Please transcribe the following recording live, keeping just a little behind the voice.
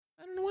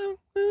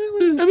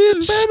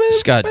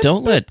Scott,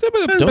 don't let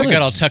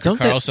all Tucker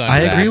Carlson.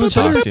 I agree with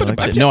Zach.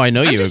 No, I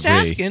know I'm you just agree.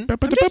 asking.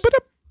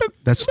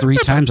 That's 3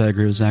 times I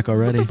agree with Zach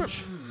already.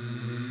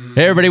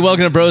 Hey everybody,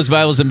 welcome to Bros,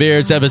 Bibles, and Beer.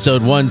 It's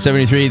episode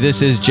 173.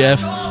 This is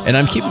Jeff, and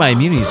I'm keeping my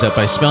immunities up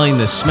by smelling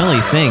this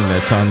smelly thing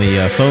that's on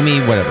the foamy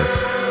whatever.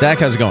 Zach,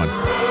 how's it going?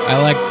 I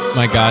like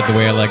my God the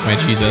way I like my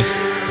Jesus.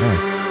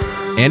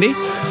 Oh. Andy?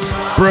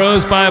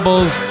 Bros,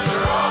 Bibles,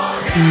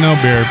 no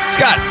beer.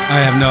 Scott? I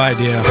have no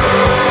idea.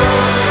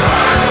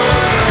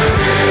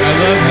 I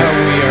love how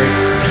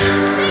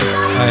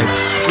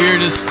we're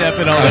just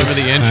stepping all over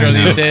the intro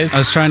these days. I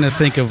was trying to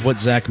think of what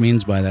Zach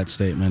means by that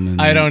statement.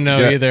 And I don't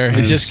know either.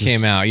 It just It's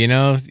came out. You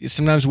know,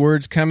 sometimes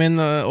words come in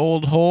the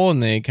old hole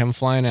and they come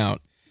flying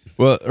out.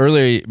 Well,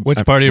 earlier...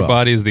 Which part of your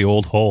body is the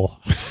old hole?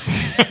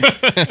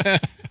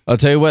 I'll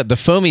tell you what, the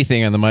foamy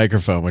thing on the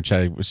microphone, which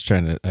I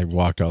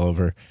walked all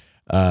over,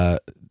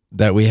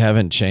 that we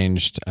haven't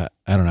changed, I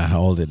don't know how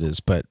old it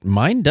is, but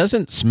mine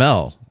doesn't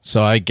smell.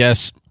 So I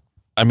guess,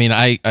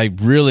 I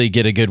really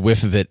get a good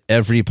whiff of it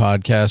every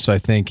podcast, so I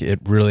think it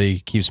really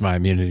keeps my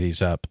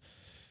immunities up.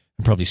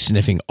 I'm probably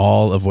sniffing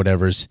all of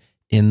whatever's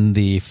in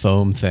the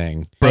foam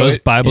thing. Bros,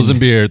 Bibles, and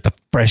Beer, the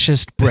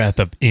freshest breath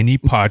of any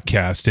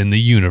podcast in the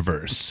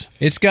universe.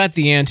 It's got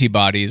the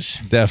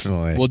antibodies.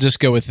 Definitely. We'll just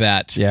go with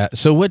that. Yeah,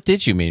 so what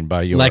did you mean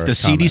by your like the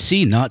comment?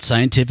 CDC, not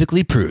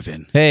scientifically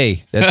proven.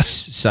 Hey, that's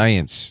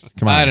science.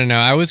 Come on. I don't know.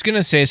 I was going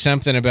to say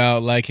something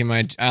about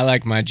I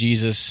like my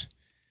Jesus.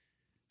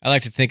 I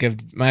like to think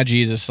of my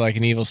Jesus like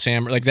an evil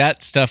samurai. Like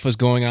that stuff was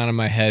going on in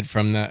my head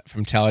from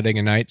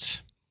Talladega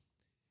Nights.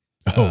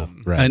 Oh,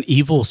 right. An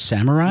evil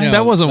samurai? No,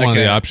 That wasn't like one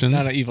of the options.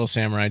 Not an evil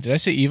samurai. Did I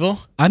say evil?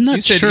 I'm not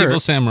You said sure. evil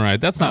samurai.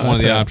 That's not one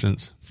of the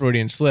options.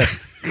 Freudian slip.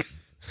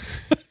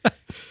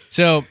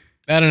 So,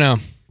 I don't know.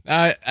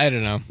 I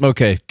don't know.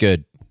 Okay,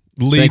 good.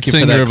 Lead Thank you for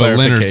singer that of a Leonard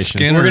clarification.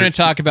 Skinner. We're going to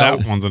talk about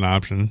that one's an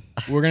option.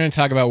 We're going to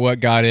talk about what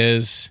God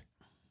is,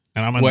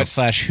 And I'm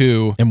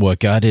what/who. And what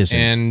God isn't.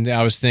 And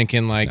I was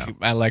thinking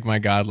I like my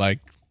God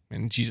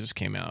and Jesus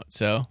came out.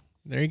 So,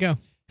 there you go.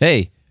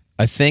 Hey,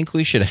 I think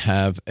we should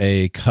have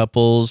a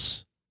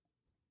couples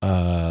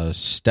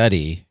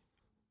study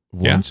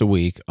once a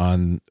week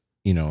on,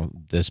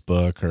 this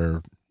book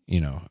or,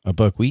 a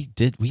book. We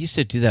used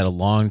to do that a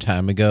long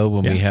time ago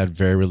when we had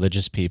very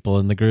religious people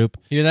in the group.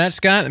 You hear that,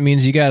 Scott? That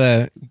means you got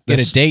to get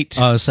a date.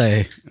 I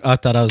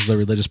thought I was the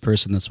religious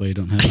person. That's why you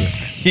don't have to.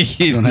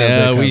 Don't have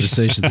that we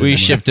conversation.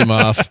 shipped him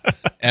off.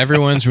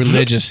 Everyone's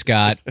religious,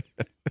 Scott.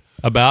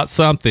 About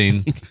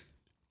something.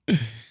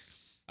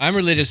 I'm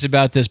religious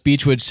about this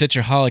Beechwood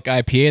Citraholic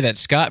IPA that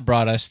Scott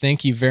brought us.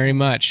 Thank you very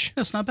much.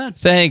 That's not bad.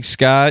 Thanks,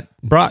 Scott.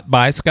 Brought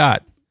by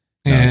Scott.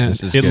 And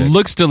this is it good.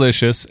 looks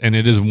delicious, and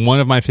it is one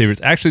of my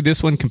favorites. Actually,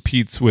 this one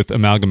competes with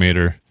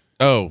Amalgamator.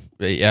 Oh,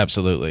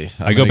 absolutely.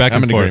 I go back and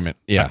I'm in forth. agreement.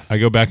 Yeah. I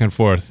go back and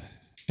forth,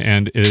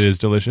 and it is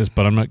delicious,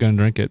 but I'm not going to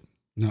drink it.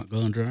 Not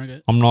going to drink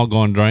it. I'm not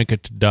going to drink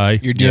it today.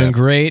 You're doing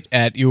great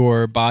at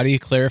your body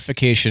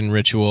clarification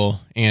ritual,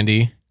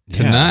 Andy.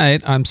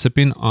 Tonight, I'm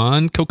sipping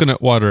on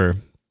coconut water.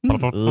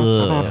 Ugh.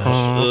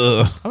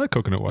 I like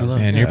coconut water.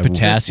 And your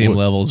potassium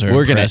levels are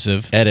We're going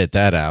impressive. to edit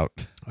that out.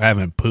 I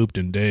haven't pooped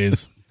in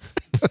days.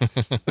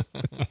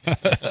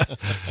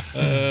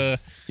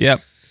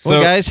 Yep.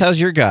 Well, guys, how's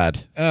your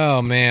God?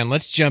 Oh, man.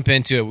 Let's jump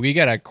into it. We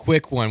got a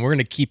quick one. We're going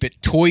to keep it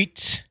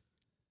toit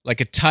like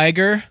a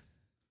tiger.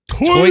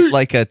 Toit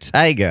like a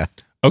tiger.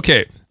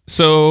 Okay,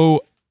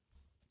 so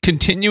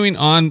continuing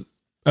on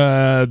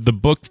the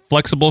book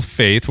Flexible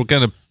Faith, we're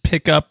going to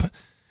pick up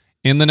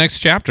in the next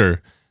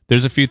chapter.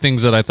 There's a few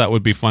things that I thought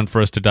would be fun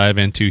for us to dive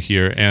into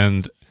here.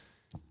 And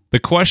the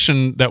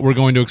question that we're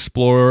going to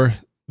explore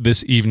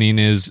this evening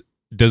is,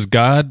 does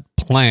God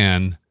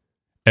plan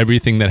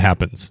everything that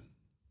happens?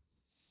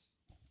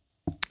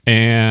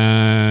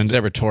 And Is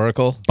that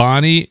rhetorical?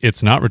 Bonnie,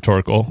 it's not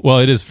rhetorical. Well,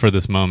 it is for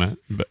this moment,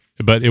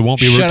 but it won't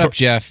be Shut up,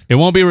 Jeff. It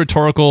won't be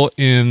rhetorical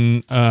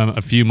in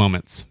a few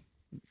moments.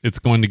 It's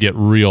going to get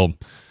real.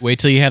 Wait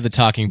till you have the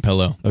talking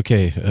pillow.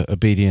 Okay,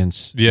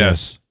 obedience.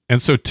 Yes.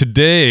 And so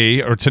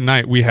today or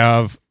tonight we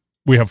have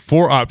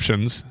 4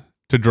 options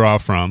to draw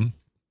from.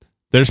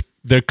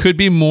 There could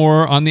be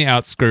more on the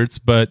outskirts,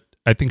 but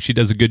I think she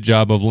does a good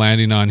job of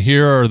landing on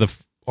here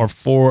are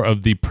 4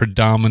 of the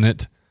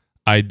predominant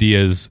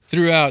ideas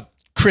Throughout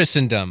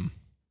Christendom.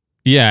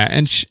 Yeah,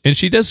 and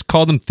she does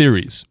call them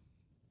theories.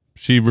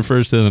 She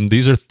refers to them.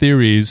 These are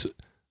theories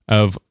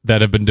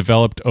that have been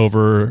developed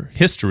over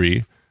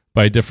history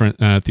by different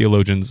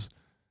theologians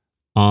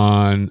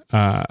on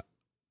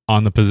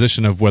the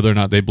position of whether or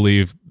not they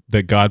believe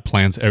that God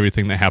plans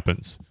everything that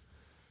happens.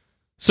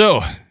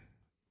 So,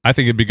 I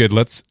think it'd be good.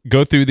 Let's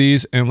go through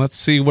these and let's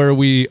see where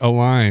we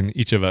align,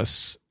 each of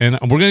us. And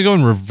we're going to go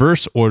in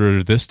reverse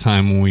order this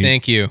time.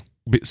 Thank you.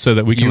 So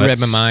that we can You let read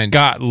my mind.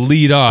 Scott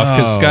lead off.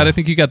 Because, Oh. Scott, I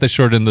think you got the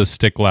short end of the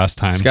stick last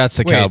time. Scott's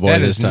the Wait, cowboy that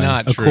this is time.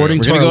 not true. According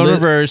We're to going to our go in li-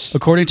 reverse.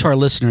 According to our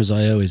listeners,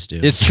 I always do.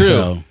 It's true.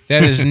 So,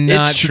 That is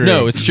not true.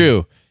 No, it's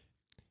true.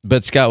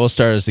 But Scott will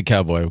start as the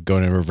cowboy,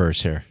 going in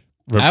reverse here.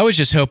 I was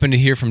just hoping to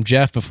hear from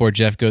Jeff before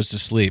Jeff goes to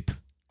sleep.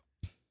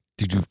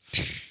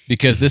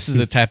 because this is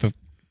the type of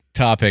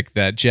topic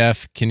that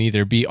Jeff can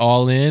either be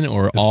all in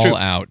or all true.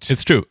 out.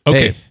 It's true.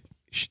 Okay. Hey,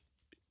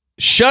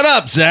 shut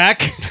up,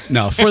 Zach.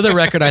 No, for the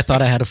record, I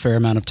thought I had a fair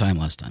amount of time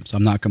last time, so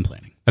I'm not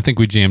complaining. I think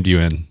we jammed you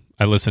in.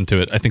 I listened to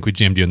it. I think we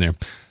jammed you in there.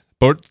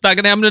 But it's not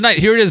going to happen tonight.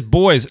 Here it is,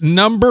 boys.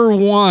 Number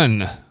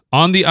 1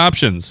 on the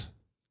options.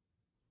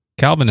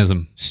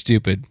 Calvinism.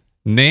 Stupid.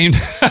 Named.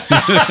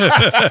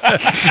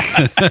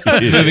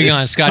 Moving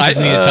on. Scott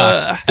doesn't need to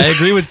talk. I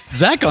agree with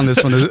Zach on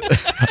this one.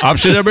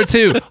 Option number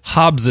 2,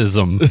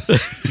 Hobbesism.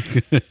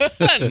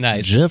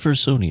 Nice.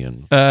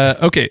 Jeffersonian.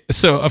 Okay,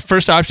 so a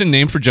first option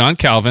named for John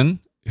Calvin,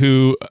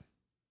 who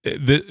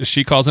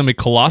she calls him a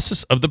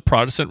colossus of the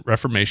Protestant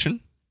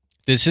Reformation.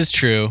 This is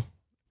true.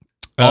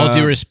 All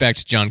due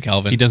respect, John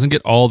Calvin. He doesn't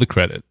get all the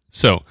credit.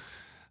 So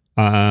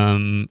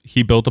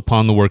he built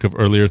upon the work of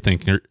earlier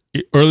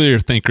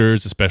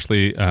thinkers,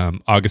 especially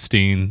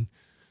Augustine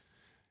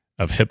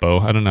of Hippo.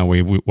 I don't know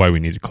why we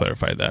need to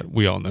clarify that.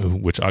 We all know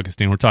which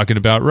Augustine we're talking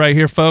about right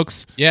here,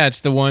 folks. Yeah,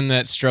 it's the one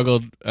that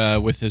struggled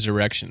with his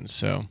erections.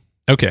 So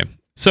Okay,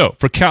 so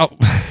for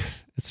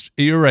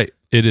you're right.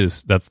 It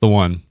is. That's the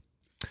one.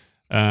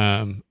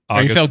 Or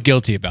he felt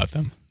guilty about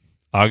them.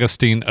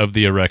 Augustine of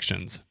the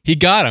Erections. He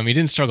got him. He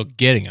didn't struggle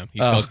getting him. He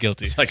felt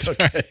guilty. It's like,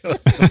 okay.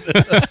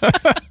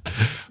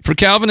 For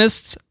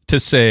Calvinists, to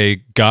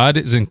say God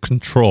is in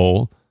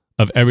control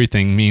of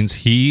everything means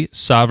he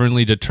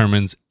sovereignly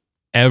determines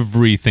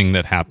everything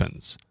that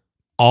happens.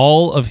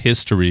 All of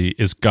history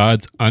is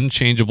God's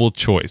unchangeable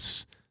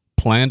choice,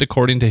 planned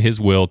according to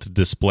his will to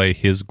display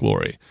his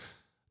glory.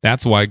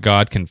 That's why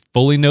God can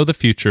fully know the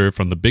future,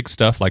 from the big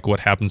stuff like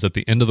what happens at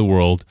the end of the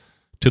world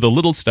to the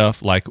little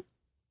stuff like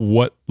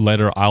what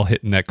letter I'll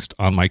hit next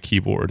on my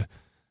keyboard.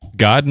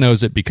 God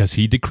knows it because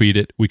he decreed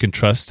it. We can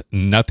trust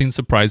nothing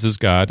surprises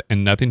God,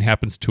 and nothing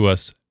happens to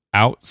us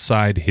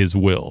outside his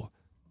will.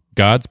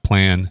 God's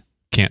plan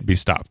can't be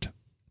stopped.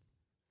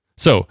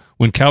 So,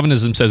 when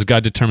Calvinism says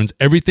God determines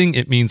everything,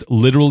 it means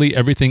literally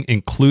everything,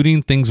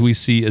 including things we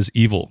see as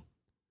evil.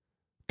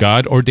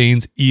 God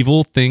ordains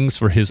evil things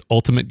for his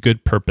ultimate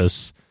good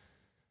purpose,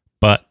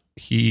 but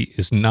he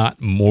is not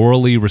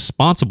morally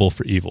responsible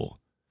for evil.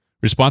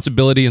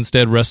 Responsibility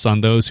instead rests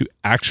on those who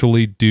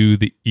actually do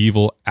the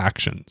evil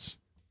actions.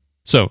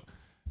 So,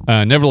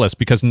 nevertheless,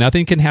 because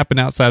nothing can happen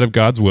outside of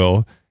God's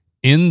will,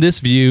 in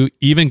this view,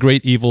 even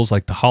great evils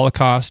like the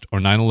Holocaust or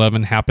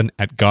 9/11 happen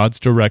at God's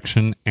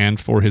direction and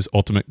for his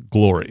ultimate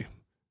glory.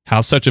 How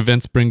such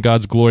events bring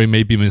God's glory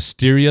may be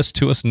mysterious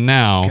to us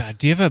now. God,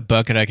 do you have a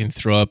bucket I can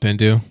throw up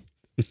into?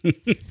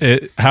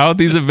 How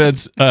these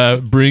events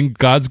bring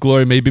God's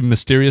glory may be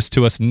mysterious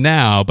to us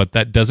now, but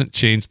that doesn't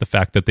change the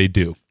fact that they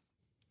do.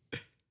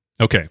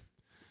 Okay.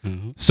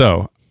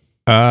 So,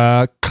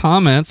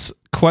 comments,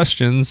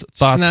 questions,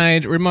 thoughts.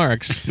 Snide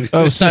remarks.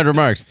 Snide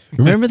remarks.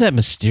 Remember that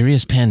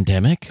mysterious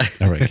pandemic?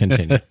 All right,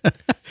 continue.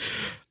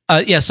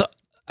 Yeah, so,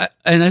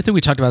 and I think we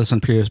talked about this on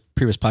previous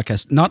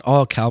podcasts. Not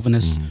all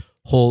Calvinists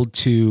hold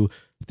to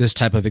this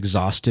type of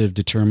exhaustive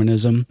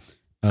determinism.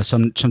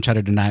 Some try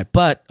to deny it,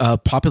 but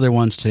popular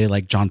ones today,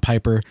 like John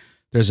Piper.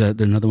 There's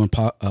another one,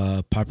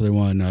 popular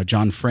one,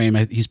 John Frame.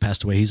 He's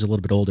passed away. He's a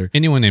little bit older.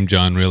 Anyone named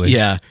John, really?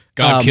 Yeah,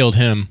 God killed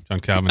him. John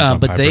Calvin, John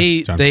but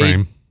Piper, John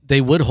Frame. they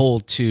would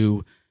hold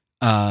to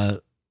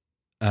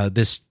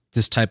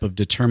this type of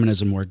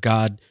determinism where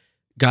God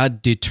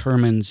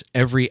determines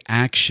every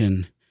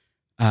action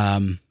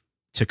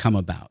to come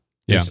about.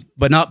 Yeah,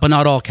 but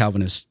not all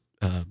Calvinists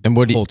And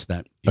what do you, hold to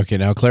that. okay,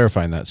 now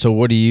clarifying that. So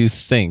what do you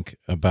think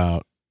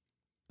about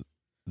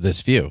this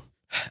view?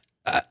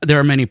 There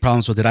are many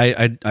problems with it.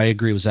 I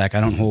agree with Zach. I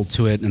don't hold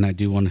to it, and I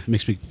do it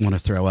makes me want to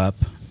throw up.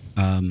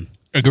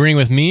 Agreeing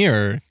with me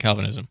or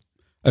Calvinism?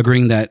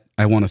 Agreeing that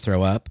I want to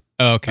throw up.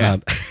 Oh, okay.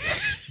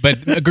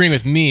 But agreeing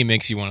with me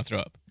makes you want to throw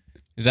up.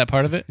 Is that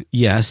part of it?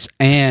 Yes,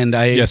 and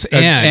I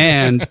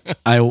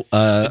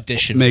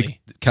Additionally.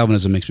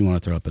 Calvinism makes me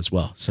want to throw up as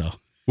well. So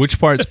which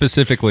part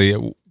specifically?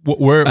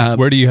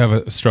 Where do you have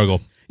a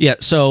struggle? yeah,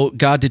 so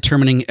God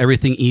determining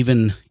everything,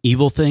 even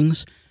evil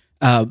things.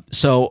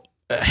 So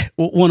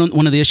one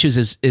of the issues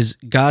is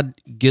God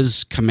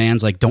gives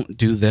commands like don't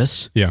do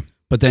this. Yeah.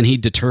 But then he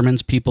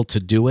determines people to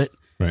do it.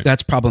 Right.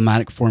 That's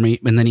problematic for me.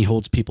 And then he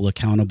holds people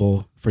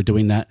accountable for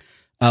doing that.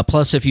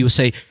 Plus, if you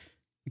say,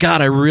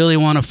 God, I really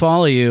want to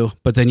follow you,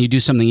 but then you do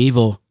something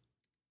evil,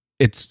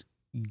 it's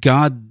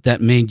God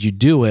that made you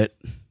do it,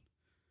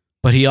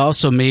 but he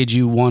also made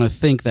you want to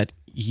think that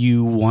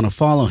you want to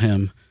follow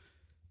him.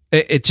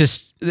 It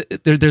just,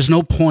 there's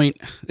no point.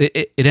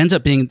 It ends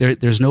up being,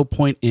 there's no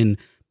point in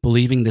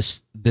believing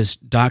this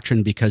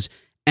doctrine because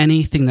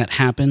anything that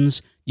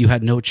happens, you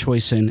had no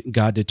choice in.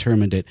 God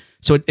determined it.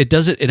 So it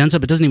doesn't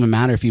even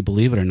matter if you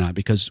believe it or not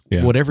because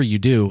whatever you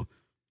do,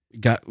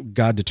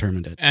 God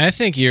determined it. I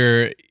think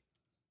you're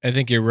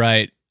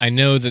right. I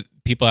know that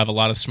people have a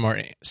lot of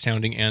smart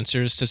sounding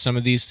answers to some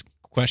of these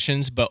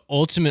questions, but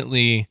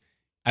ultimately,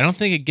 I don't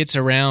think it gets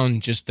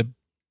around just the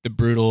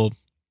brutal,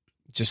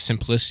 just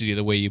simplicity of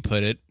the way you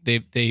put it.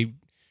 They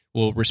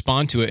will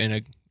respond to it in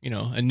a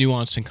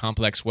nuanced and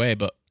complex way,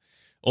 but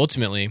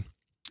ultimately,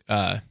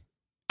 I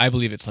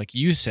believe it's like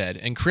you said,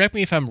 and correct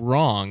me if I'm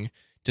wrong,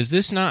 does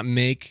this not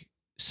make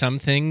some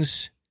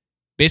things,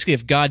 basically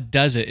if God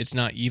does it, it's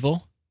not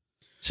evil?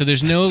 So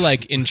there's no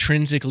like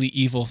intrinsically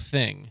evil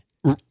thing.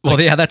 Well,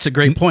 yeah, that's a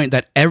great point.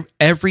 That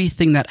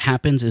everything that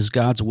happens is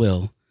God's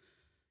will.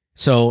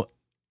 So,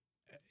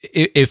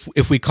 if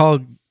we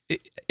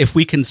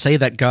can say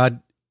that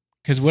God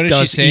because what does she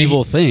does say?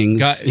 evil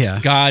things,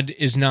 God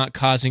is not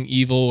causing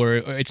evil, or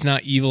it's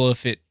not evil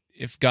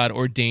if God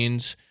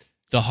ordains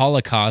the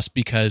Holocaust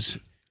because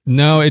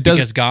No, it doesn't.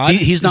 because God.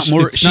 he's not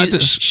more. It's not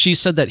just- She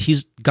said that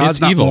God's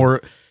It's not evil.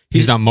 more.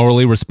 He's not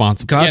morally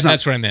responsible. God's yeah, not.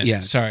 that's what I meant.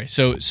 Yeah. Sorry.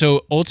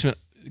 So ultimately,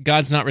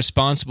 God's not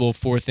responsible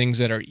for things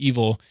that are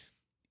evil,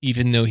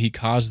 even though He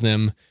caused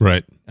them.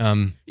 Right.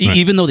 Right.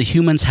 Even though the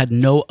humans had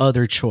no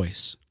other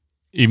choice.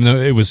 Even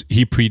though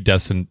he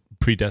predestined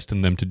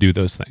them to do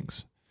those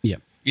things.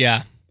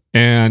 Yeah.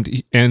 And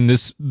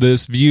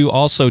this view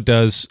also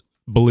does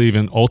believe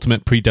in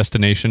ultimate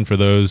predestination for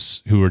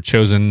those who are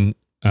chosen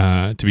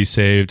to be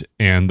saved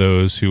and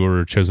those who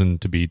are chosen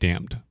to be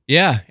damned.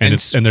 Yeah. And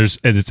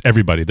it's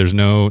everybody. There's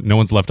no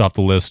one's left off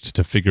the list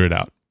to figure it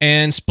out.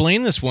 And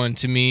explain this one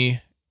to me.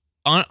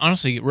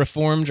 Honestly,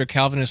 Reformed or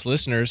Calvinist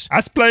listeners, I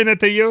explain it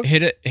to you.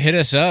 hit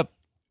us up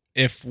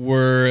if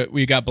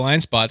we got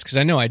blind spots, because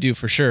I know I do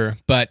for sure.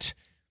 But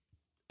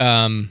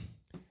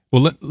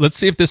Well, let's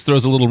see if this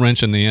throws a little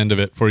wrench in the end of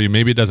it for you.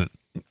 Maybe it doesn't.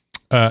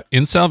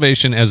 In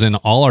salvation, as in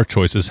all our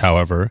choices,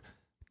 however,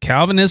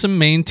 Calvinism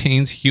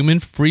maintains human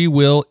free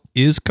will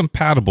is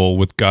compatible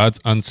with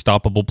God's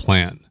unstoppable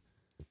plan.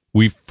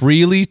 We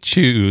freely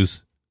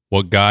choose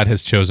what God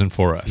has chosen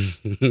for us.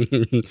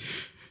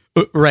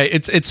 Right.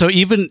 It's so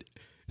even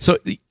so.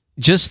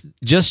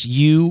 Just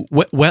you.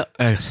 Well,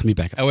 let me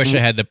back up. I wish I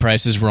had the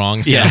Price is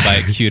Wrong Yeah.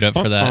 soundbite queued up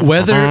for that.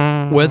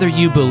 Whether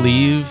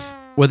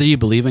you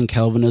believe in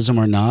Calvinism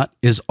or not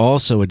is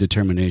also a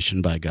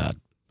determination by God.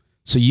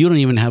 So you don't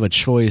even have a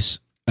choice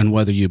on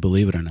whether you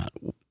believe it or not.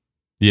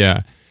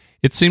 Yeah.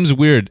 It seems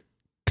weird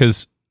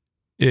because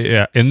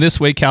in this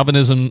way,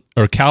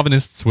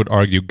 Calvinists would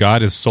argue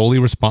God is solely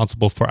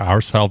responsible for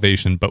our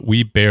salvation, but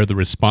we bear the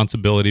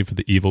responsibility for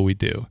the evil we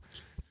do.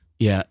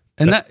 Yeah,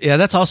 and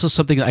that's also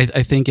something I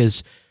think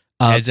is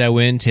Heads I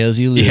win, tails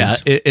you lose. yeah.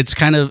 It's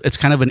kind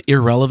of an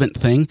irrelevant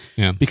thing.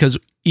 Yeah. Because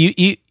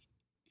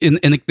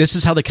and this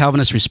is how the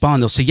Calvinists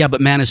respond. They'll say, "Yeah,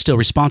 but man is still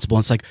responsible."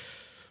 And it's like,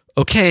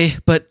 okay,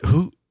 but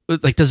who?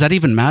 Like, does that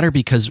even matter?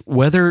 Because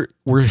whether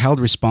we're held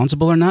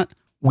responsible or not,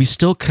 we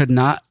still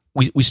cannot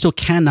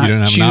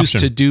choose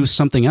to do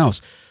something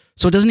else.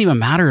 So it doesn't even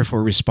matter if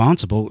we're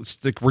responsible.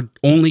 It's like we're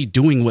only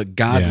doing what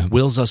God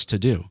wills us to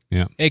do.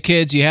 Yeah. Hey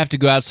kids, you have to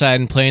go outside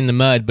and play in the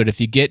mud, but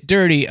if you get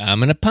dirty, I'm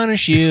going to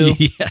punish you.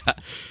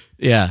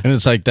 Yeah. And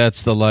it's like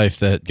that's the life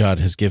that God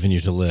has given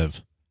you to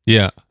live.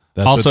 Yeah.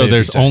 That's Also, what they'd be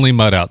there's saying. only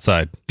mud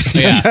outside.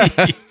 Yeah.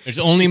 There's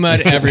only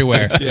mud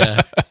everywhere.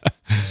 Yeah.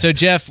 So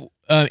Jeff,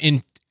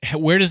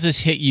 where does this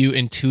hit you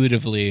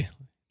intuitively?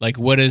 Like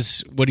what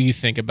do you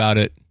think about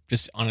it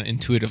just on an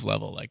intuitive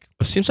level? Like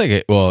It seems like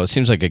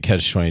a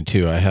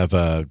catch-22. I have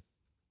a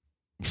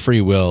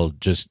free will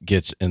just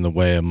gets in the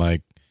way. I'm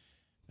like,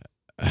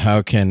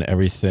 how can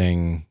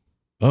everything?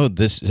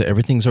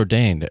 Everything's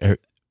ordained.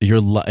 Your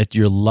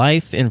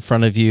life in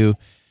front of you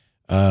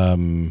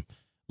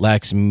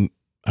lacks.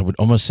 I would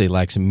almost say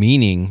lacks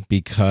meaning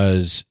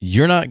because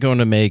you're not going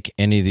to make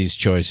any of these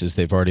choices.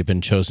 They've already been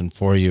chosen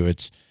for you.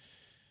 It's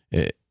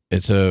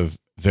a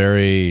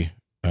very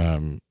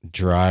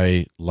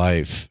dry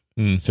life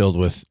filled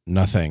with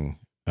nothing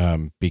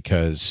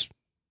because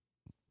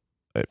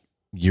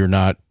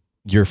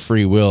your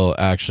free will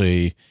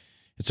actually,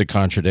 it's a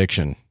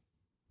contradiction.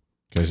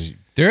 Because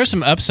there are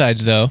some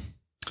upsides though.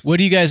 What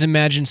do you guys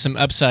imagine some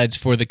upsides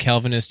for the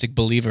Calvinistic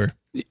believer?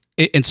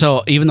 And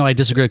so, even though I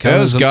disagree with that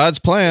was Calvinism, God's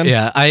plan.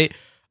 yeah,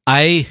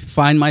 I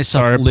find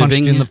myself Sorry, I punched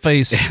living you in the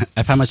face.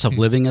 I find myself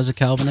living as a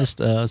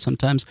Calvinist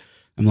sometimes.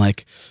 I'm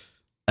like,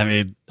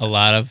 I'm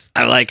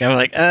like,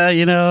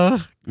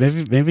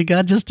 maybe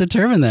God just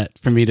determined that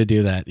for me to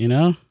do that, you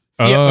know?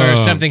 Yeah, or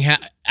something.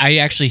 I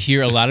actually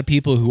hear a lot of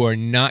people who are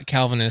not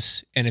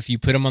Calvinists, and if you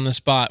put them on the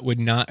spot, would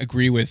not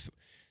agree with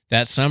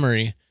that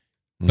summary.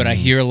 But I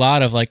hear a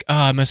lot of like,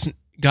 God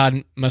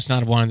must not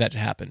have wanted that to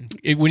happen.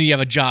 When you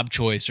have a job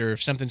choice, or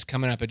if something's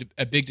coming up,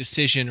 a big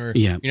decision, or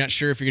you're not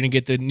sure if you're going to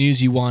get the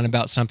news you want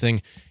about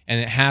something, and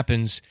it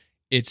happens,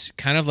 it's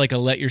kind of like a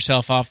let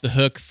yourself off the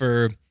hook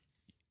for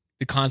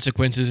the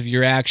consequences of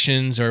your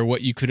actions or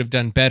what you could have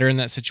done better in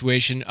that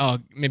situation. Oh,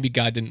 maybe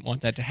God didn't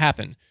want that to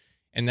happen.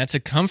 And that's a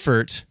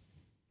comfort.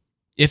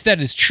 If that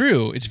is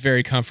true, it's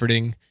very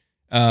comforting.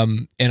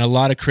 And a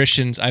lot of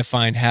Christians, I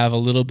find, have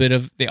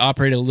they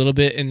operate a little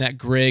bit in that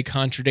gray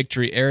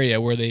contradictory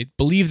area where they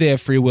believe they have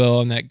free will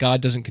and that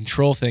God doesn't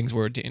control things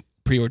or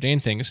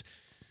preordain things.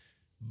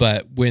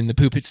 But when the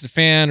poop hits the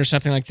fan or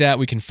something like that,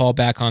 we can fall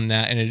back on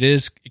that. And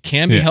it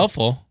can be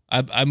helpful.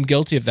 I'm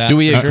guilty of that. Do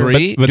we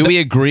agree? But Do we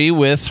agree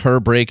with her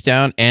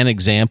breakdown and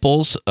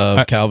examples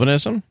of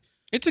Calvinism?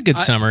 It's a good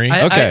summary.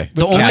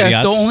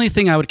 The only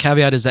thing I would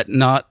caveat is that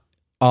not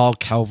all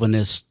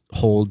Calvinists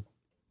hold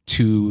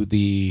to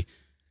the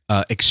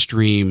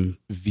extreme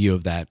view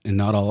of that, and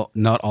not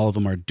all of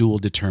them are dual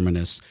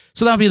determinists.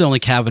 So that would be the only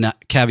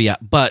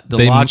caveat. But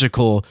the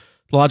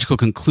logical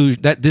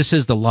conclusion that this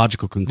is the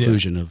logical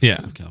conclusion of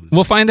Calvinism.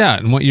 We'll find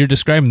out. And what you're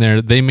describing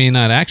there, they may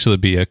not actually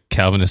be a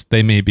Calvinist.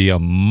 They may be a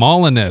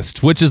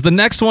Molinist, which is the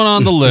next one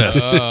on the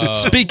list.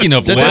 Speaking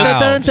of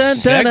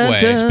list,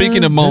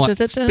 speaking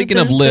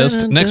of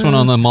list, next one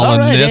on the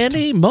Molinist. All right,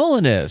 Andy,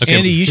 Molinist. Okay.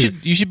 Andy,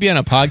 you should be on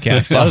a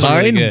podcast. That was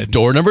really good.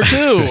 Door number 2.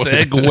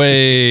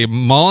 Segue.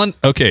 Molin.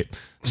 Okay.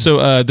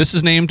 So this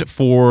is named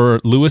for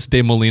Louis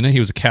de Molina. He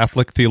was a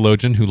Catholic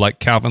theologian who, like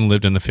Calvin,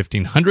 lived in the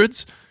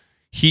 1500s.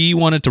 He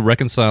wanted to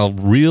reconcile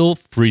real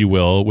free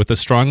will with a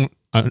strong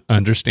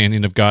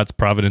understanding of God's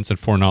providence and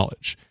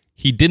foreknowledge.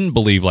 He didn't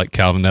believe, like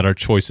Calvin, that our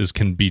choices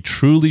can be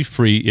truly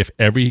free if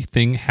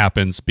everything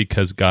happens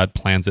because God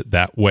plans it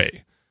that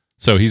way.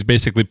 So he's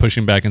basically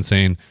pushing back and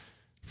saying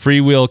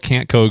free will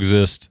can't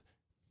coexist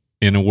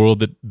in a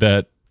world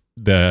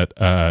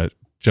that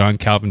John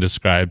Calvin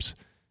describes,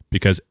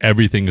 because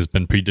everything has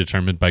been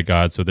predetermined by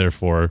God. So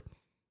therefore,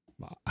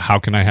 how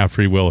can I have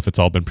free will if it's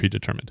all been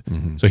predetermined?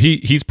 Mm-hmm. So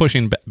he's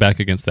pushing back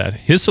against that.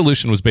 His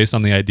solution was based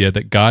on the idea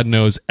that God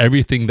knows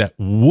everything that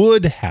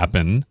would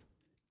happen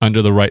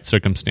under the right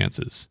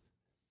circumstances.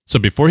 So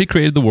before he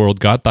created the world,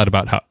 God thought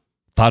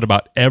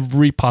about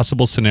every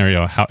possible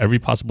scenario, how every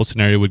possible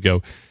scenario would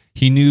go.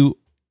 He knew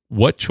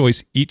what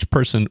choice each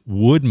person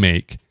would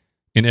make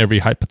in every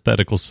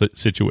hypothetical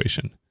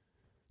situation.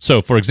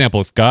 So, for example,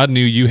 if God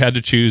knew you had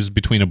to choose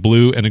between a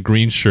blue and a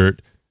green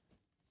shirt,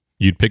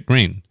 you'd pick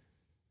green.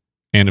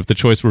 And if the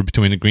choice were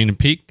between a green and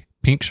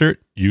pink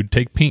shirt, you'd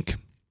take pink.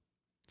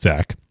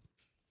 Zach.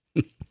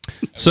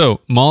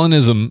 So,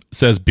 Molinism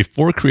says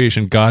before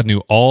creation, God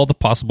knew all the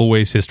possible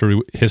ways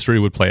history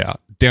would play out,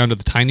 down to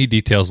the tiny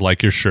details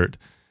like your shirt.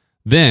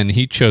 Then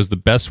he chose the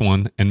best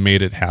one and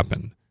made it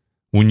happen.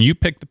 When you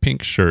pick the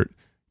pink shirt,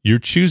 you're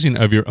choosing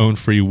of your own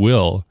free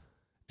will,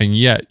 and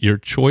yet your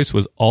choice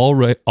was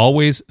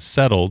always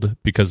settled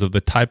because of the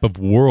type of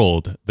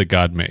world that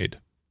God made.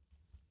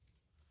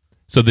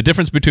 So the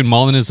difference between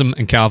Molinism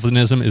and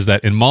Calvinism is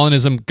that in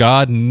Molinism,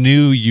 God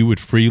knew you would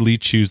freely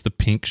choose the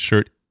pink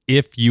shirt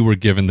if you were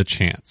given the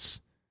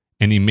chance,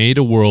 and he made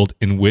a world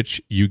in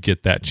which you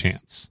get that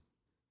chance.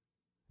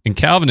 In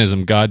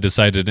Calvinism, God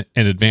decided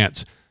in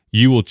advance,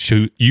 you will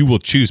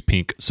choose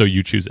pink, so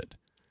you choose it.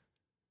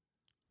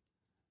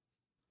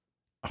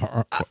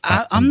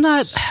 I'm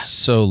not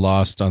so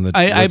lost on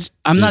the.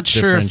 I'm not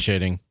sure.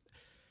 Differentiating.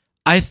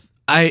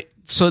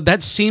 So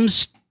that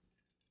seems.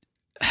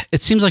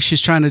 It seems like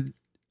she's trying to.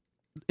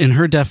 In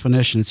her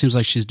definition, it seems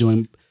like she's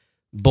doing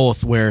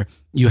both, where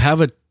you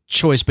have a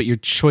choice, but your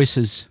choice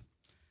is.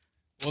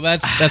 Well,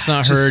 that's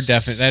not her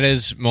definition. That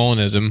is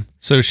Molinism.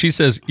 So she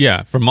says,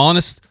 yeah, for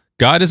Molinists,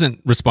 God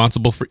isn't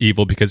responsible for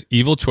evil because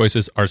evil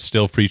choices are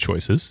still free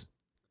choices.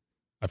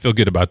 I feel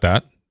good about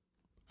that.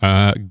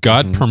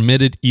 God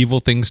permitted evil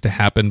things to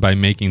happen by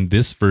making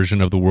this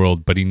version of the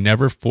world, but he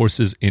never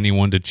forces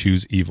anyone to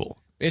choose evil.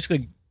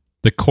 Basically,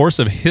 the course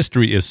of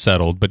history is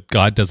settled, but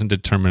God doesn't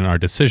determine our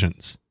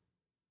decisions.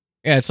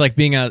 Yeah, it's like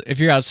being out. If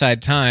you're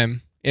outside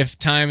time, if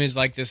time is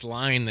like this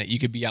line that you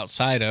could be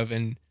outside of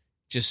and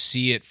just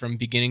see it from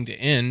beginning to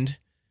end,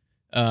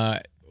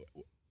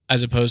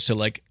 as opposed to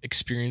like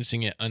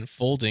experiencing it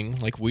unfolding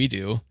like we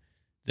do,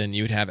 then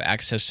you would have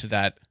access to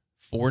that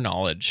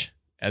foreknowledge,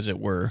 as it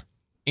were,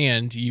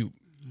 and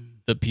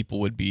the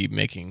people would be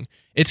making.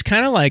 It's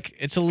kind of like,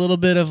 it's a little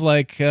bit of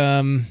like,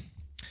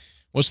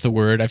 what's the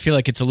word? I feel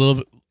like it's a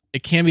little.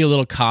 It can be a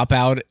little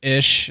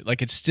cop-out-ish.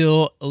 Like it's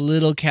still a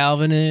little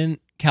Calvinistic,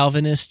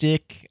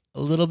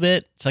 a little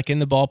bit. It's like in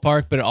the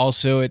ballpark, but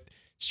also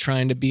it's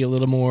trying to be a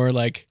little more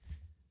like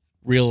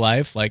real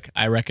life. Like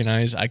I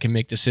recognize I can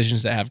make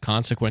decisions that have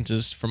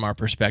consequences from our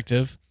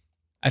perspective.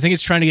 I think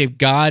it's trying to give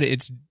God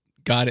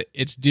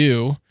its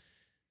due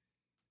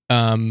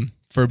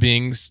for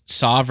being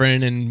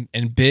sovereign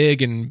and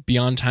big and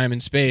beyond time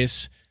and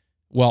space,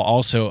 while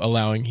also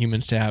allowing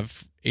humans to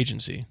have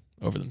agency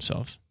over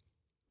themselves.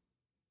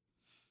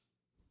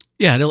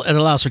 Yeah, it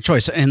allows for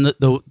choice. And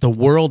the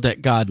world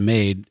that God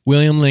made.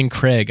 William Lane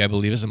Craig, I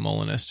believe, is a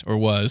Molinist, or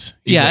was.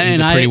 He's He's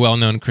a pretty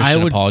well-known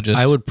Christian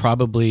apologist. I would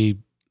probably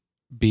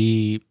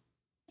be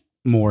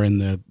more in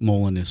the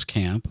Molinist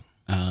camp.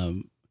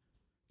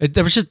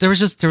 There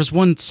was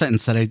one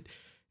sentence that it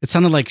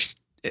sounded like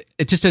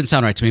it just didn't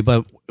sound right to me,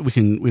 but we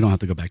don't have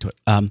to go back to it.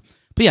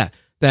 But yeah,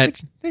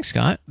 thanks,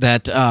 Scott.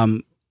 That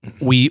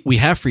we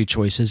have free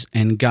choices,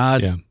 and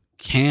God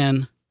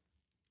can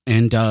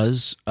and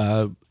does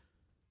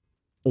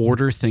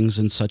order things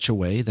in such a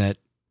way that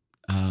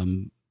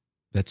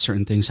that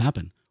certain things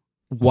happen,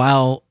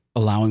 while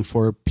allowing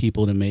for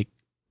people to make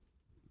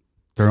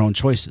their own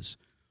choices.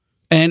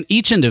 And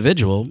each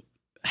individual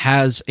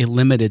has a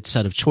limited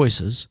set of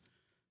choices.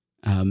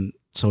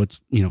 So it's,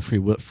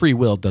 free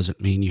will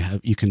doesn't mean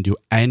you can do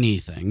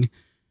anything,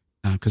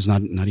 because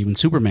not even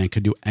Superman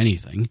could do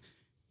anything.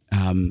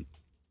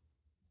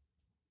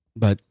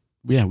 But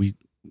yeah,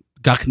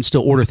 God can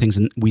still order things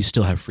and we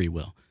still have free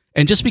will.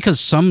 And just because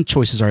some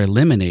choices are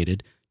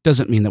eliminated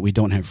doesn't mean that we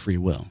don't have free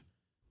will.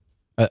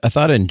 I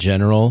thought in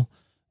general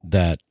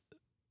that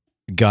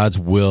God's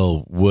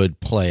will would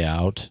play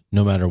out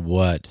no matter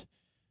what.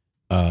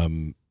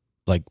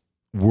 Like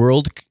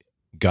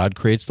God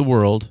creates the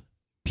world,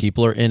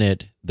 people are in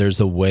it.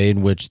 There's a way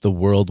in which the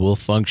world will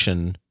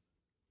function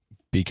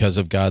because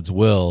of God's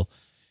will,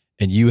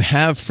 and you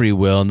have free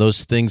will, and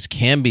those things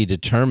can be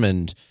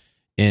determined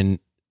in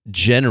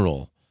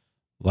general.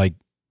 Like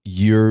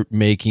you're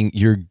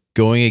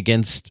going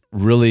against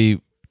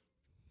really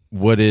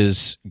what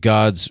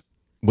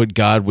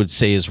God would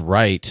say is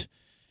right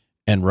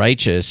and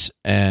righteous,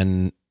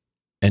 and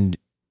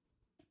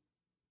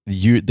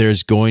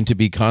there's going to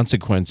be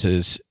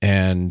consequences,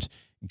 and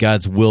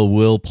God's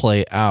will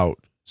play out.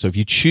 So if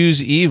you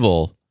choose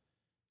evil,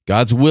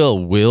 God's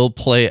will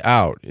play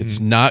out. It's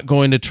not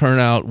going to turn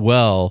out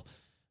well.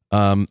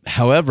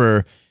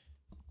 However,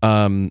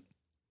 that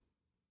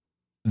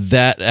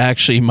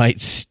actually might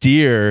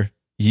steer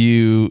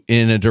you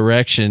in a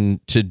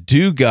direction to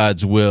do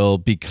God's will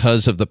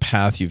because of the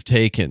path you've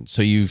taken.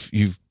 So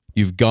you've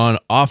gone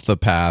off the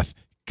path.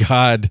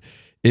 God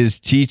is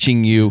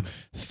teaching you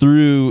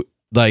through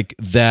like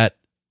that.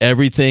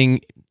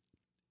 Everything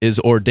is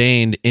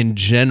ordained in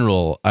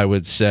general. I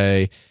would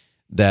say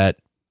that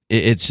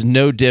it's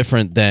no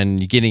different than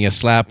getting a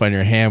slap on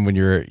your hand when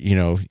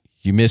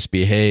you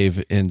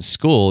misbehave in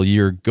school.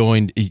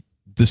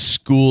 The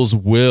school's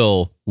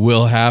will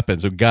happen.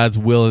 So God's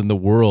will in the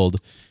world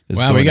is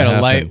wow, going we got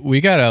to happen.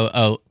 we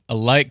got a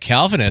light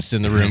Calvinist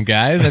in the room,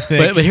 guys. I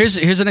think. But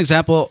here's an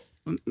example.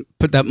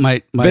 But that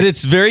might But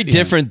it's very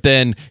different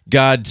than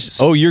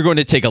God's, you're going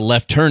to take a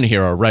left turn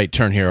here or right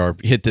turn here or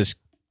hit this.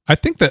 I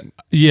think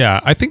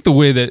the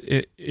way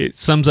that it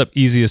sums up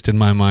easiest in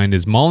my mind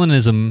is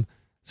Molinism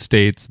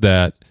states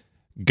that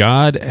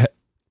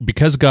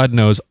because God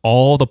knows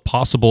all the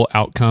possible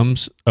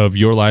outcomes of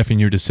your life and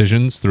your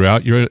decisions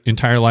throughout your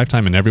entire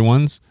lifetime and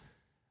everyone's,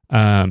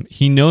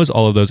 he knows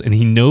all of those, and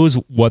he knows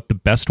what the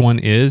best one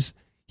is.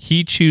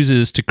 He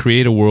chooses to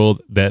create a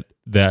world that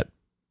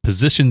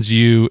positions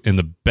you in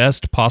the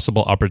best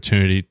possible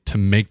opportunity to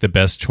make the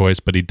best choice,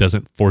 but he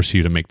doesn't force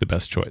you to make the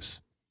best choice.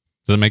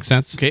 Does that make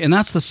sense? Okay, and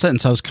that's the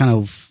sentence I was kind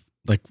of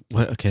like,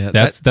 what? Okay,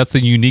 that's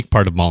the unique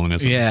part of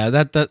Molinism.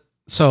 Yeah,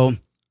 so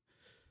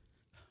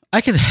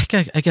I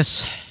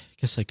guess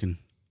I can.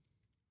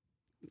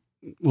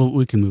 Well,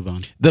 we can move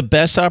on. The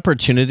best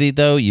opportunity,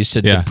 though, you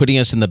said that putting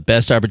us in the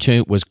best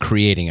opportunity was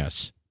creating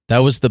us. That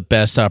was the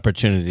best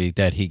opportunity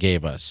that he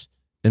gave us.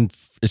 And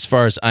as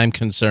far as I'm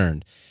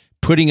concerned,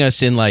 putting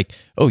us in like,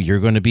 you're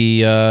going to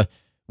be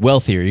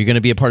wealthier, you're going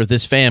to be a part of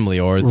this family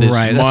or this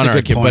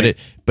monarchy,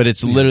 but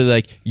it's literally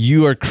like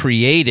you are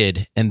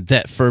created, and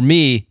that for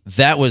me,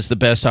 that was the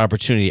best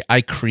opportunity.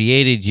 I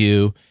created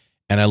you,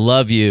 and I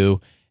love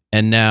you,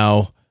 and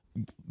now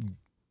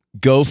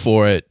go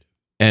for it,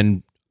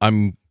 and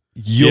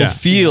you'll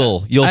feel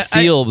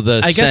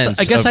the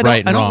sense of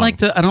right and wrong. I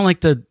don't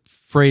like the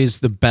phrase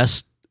the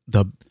best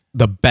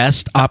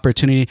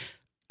opportunity.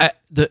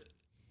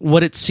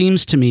 What it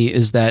seems to me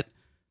is that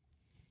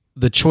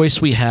the choice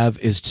we have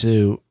is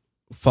to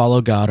follow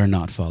God or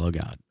not follow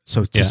God.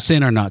 So to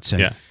sin or not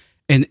sin. Yeah.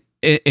 And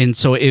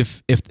so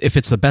if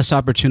it's the best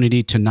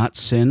opportunity to not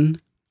sin,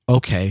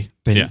 okay,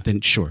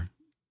 then sure.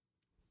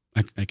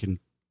 I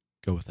can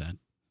go with that.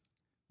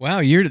 Wow,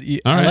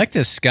 I like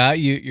this, Scott.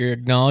 You're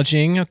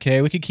acknowledging,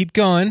 okay, we could keep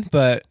going,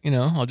 but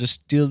I'll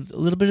just do a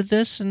little bit of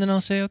this, and then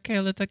I'll say, okay,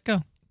 I'll let that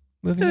go.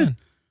 Moving on.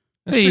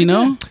 That's hey,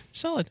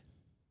 solid.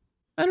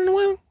 I don't know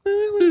why.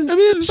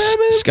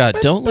 Scott,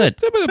 don't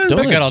let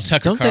all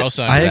Tucker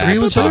Carlson. I agree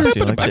with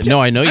Zach.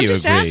 No, I know you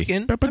just agree.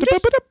 Asking.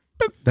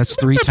 That's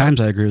 3 times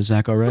I agree with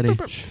Zach already.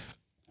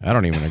 I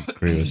don't even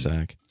agree with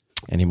Zach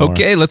anymore.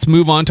 Okay, let's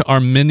move on to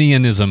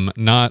Arminianism,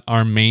 not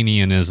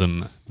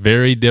Armanianism.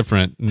 Very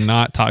different.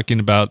 Not talking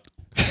about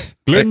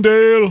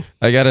Glendale.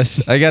 I gotta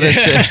say, For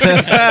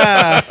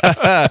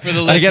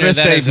the listener,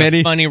 that is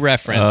a funny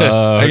reference.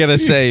 I gotta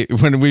say,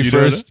 when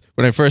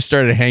I first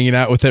started hanging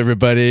out with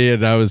everybody,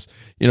 and I was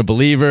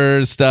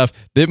believers stuff,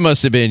 it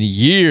must have been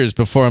years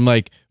before I'm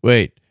like,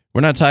 wait,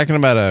 we're not talking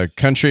about a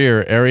country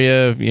or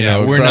area,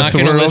 we're not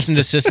going to listen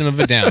to System of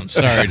a Down.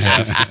 Sorry,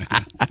 Jeff.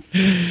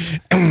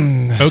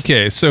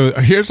 Okay, so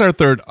here's our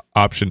third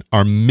option: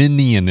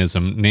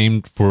 Arminianism,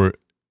 named for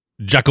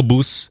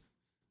Jacobus.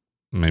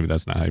 Maybe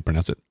that's not how you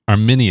pronounce it.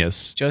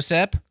 Arminius.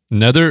 Joseph?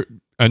 Another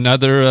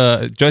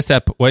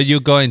Joseph. Where are you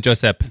going,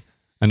 Joseph?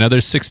 Another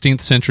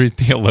 16th century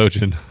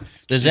theologian.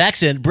 This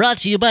accent brought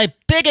to you by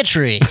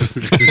bigotry.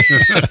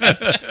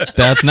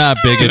 That's not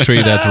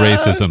bigotry, that's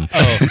racism.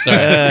 Oh,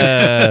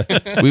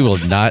 sorry. We will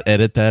not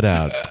edit that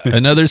out.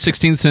 Another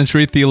 16th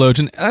century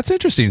theologian. That's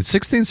interesting.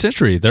 16th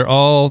century. They're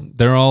all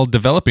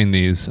developing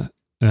these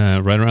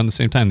right around the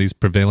same time, these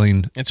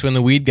prevailing. It's when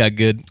the weed got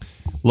good.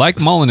 Like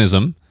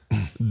Molinism,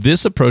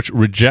 this approach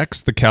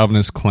rejects the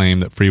Calvinist claim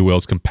that free will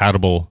is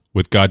compatible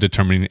with God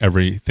determining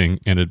everything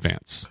in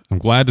advance. I'm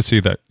glad to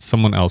see that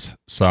someone else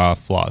saw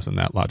flaws in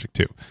that logic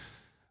too.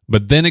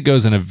 But then it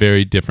goes in a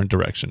very different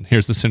direction.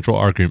 Here's the central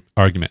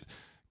argument.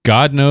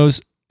 God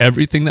knows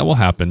everything that will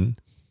happen,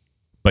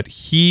 but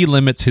he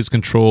limits his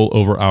control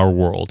over our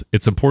world.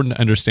 It's important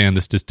to understand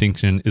this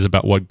distinction is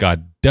about what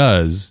God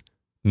does,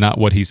 not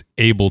what he's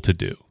able to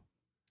do.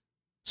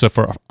 So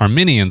for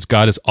Arminians,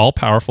 God is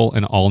all-powerful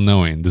and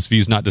all-knowing. This view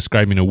is not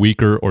describing a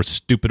weaker or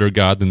stupider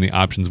God than the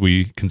options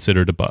we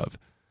considered above.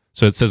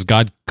 So it says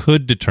God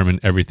could determine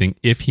everything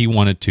if he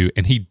wanted to,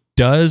 and he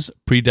does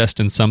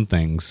predestine some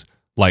things,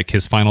 like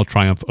his final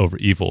triumph over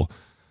evil.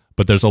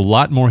 But there's a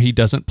lot more he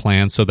doesn't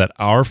plan so that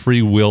our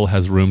free will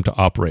has room to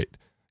operate.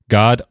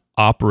 God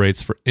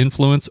operates for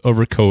influence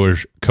over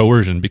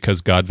coercion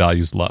because God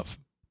values love.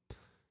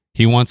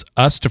 He wants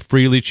us to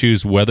freely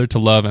choose whether to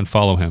love and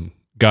follow him.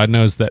 God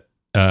knows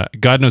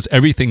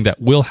everything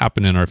that will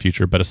happen in our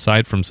future, but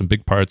aside from some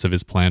big parts of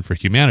his plan for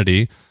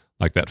humanity,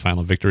 like that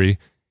final victory,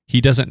 he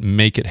doesn't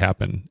make it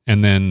happen.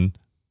 And then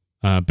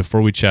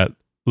before we chat,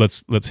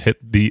 let's hit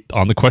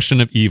on the question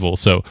of evil.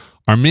 So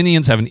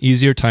Arminians have an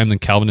easier time than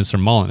Calvinists or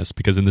Molinists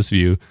because in this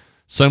view,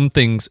 some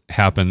things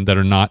happen that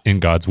are not in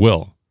God's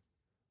will.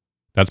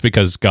 That's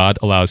because God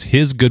allows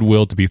his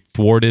goodwill to be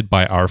thwarted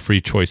by our free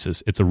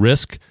choices. It's a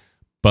risk,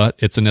 but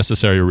it's a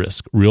necessary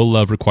risk. Real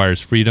love requires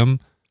freedom.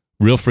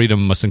 Real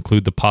freedom must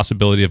include the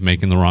possibility of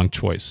making the wrong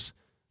choice.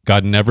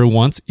 God never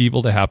wants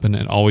evil to happen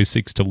and always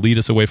seeks to lead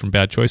us away from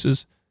bad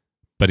choices,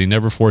 but he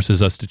never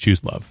forces us to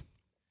choose love.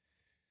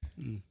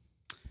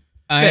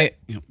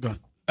 Go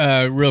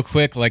on. Real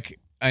quick, like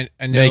I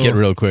know Make it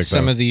real quick,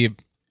 some though. of the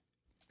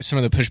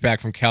pushback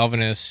from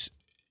Calvinists,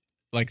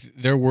 like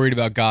they're worried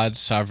about God's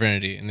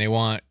sovereignty, and they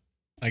want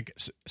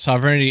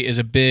sovereignty is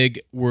a big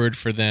word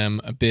for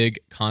them, a big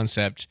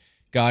concept.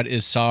 God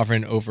is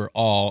sovereign over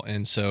all,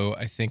 and so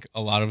I think a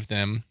lot of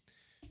them,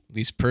 at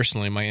least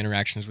personally, my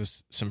interactions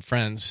with some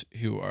friends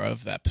who are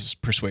of that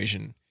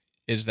persuasion,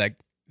 is that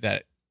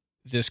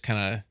this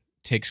kind of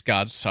takes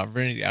God's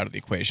sovereignty out of the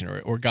equation,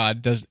 or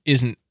God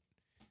isn't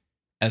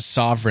as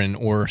sovereign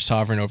or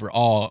sovereign over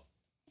all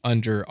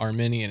under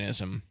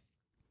Arminianism.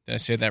 Did I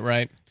say that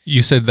right?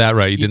 You said that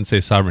right. You didn't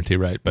say sovereignty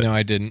right, but No,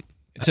 I didn't.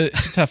 It's a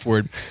tough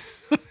word.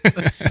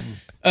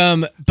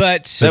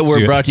 But That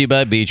word brought to you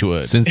by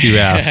Beechwood. since you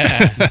asked,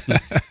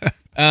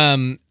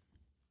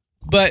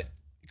 but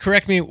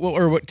correct me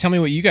or tell me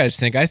what you guys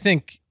think. I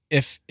think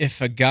if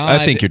a God,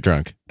 I think you're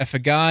drunk. if a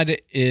God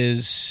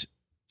is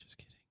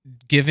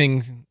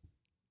giving,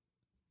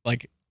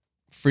 like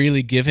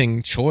freely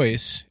giving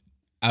choice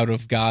out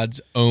of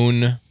God's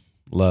own,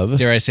 Love.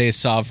 dare I say,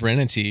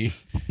 sovereignty,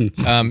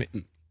 that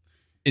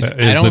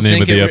is the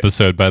name of the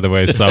episode, by the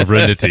way.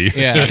 Sovereignty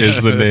Yeah.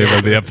 is the name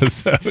of the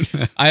episode.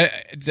 I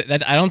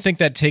don't think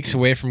that takes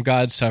away from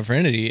God's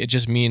sovereignty. It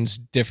just means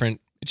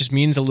different. It just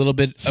means a little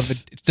bit of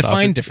it. It's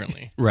defined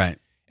differently. Right.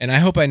 And I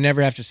hope I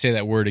never have to say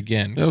that word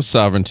again. No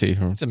sovereignty.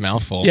 It's a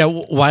mouthful. Yeah.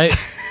 Why?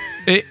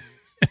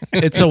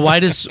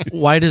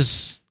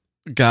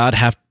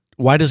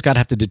 Why does God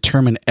have to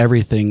determine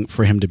everything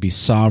for him to be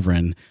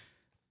sovereign?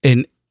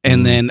 And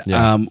then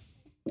yeah.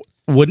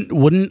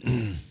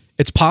 wouldn't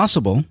it's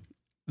possible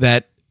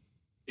that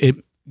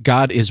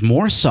God is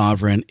more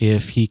sovereign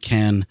if he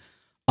can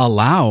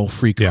allow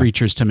free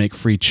creatures to make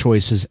free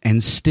choices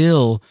and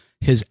still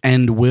his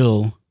end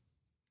will,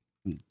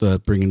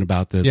 bringing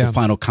about the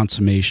final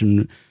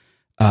consummation,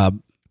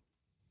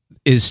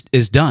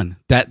 is done.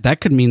 That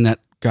could mean that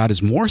God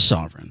is more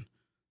sovereign,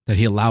 that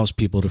he allows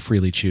people to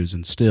freely choose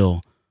and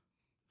still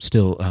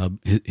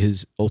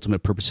his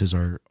ultimate purposes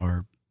are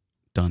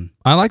done.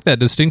 I like that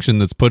distinction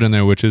that's put in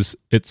there, which is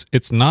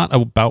it's not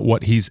about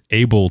what he's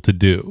able to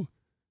do.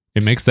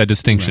 It makes that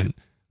distinction, Right.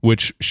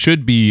 which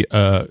should be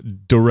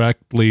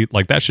directly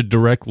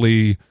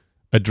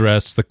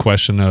address the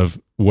question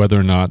of whether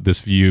or not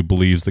this view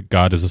believes that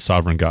God is a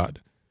sovereign God.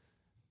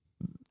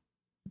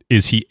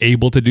 Is he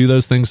able to do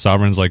those things?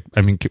 Sovereign's like,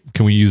 I mean,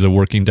 can we use a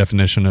working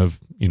definition of,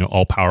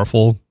 all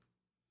powerful,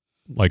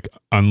 like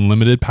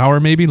unlimited power?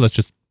 Maybe let's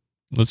just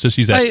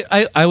use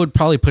that. I would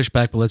probably push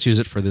back, but let's use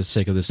it for the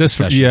sake of this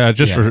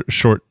discussion.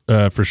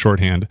 For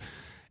shorthand,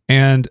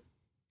 and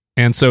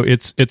so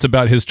it's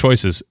about his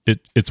choices.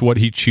 It's what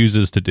he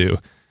chooses to do,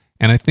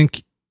 and I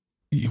think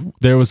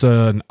there was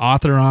an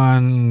author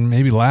on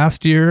maybe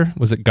last year.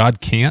 Was it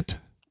God Can't?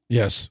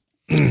 Yes.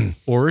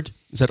 Ord?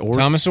 Is that Ord?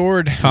 Thomas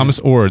Ord. Thomas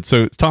Ord.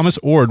 So Thomas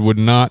Ord would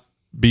not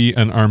be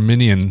an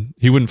Arminian.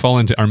 He wouldn't fall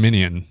into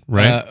Arminian,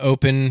 right?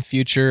 Open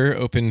future,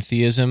 open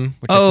theism,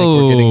 which I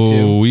think we're getting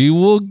to. We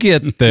will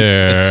get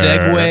there. The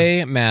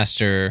segue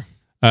master.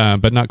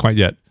 But not quite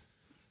yet.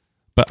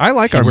 But I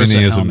like He wears a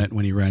Arminianism. helmet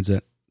when he rides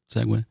that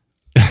Segway.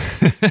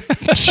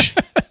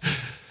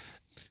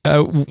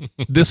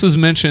 This was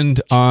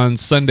mentioned on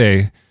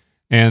Sunday,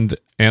 and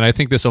I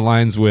think this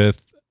aligns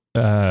with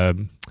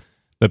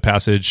the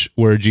passage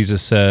where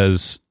Jesus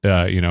says,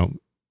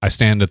 I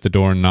stand at the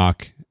door and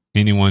knock.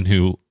 Anyone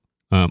who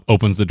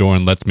opens the door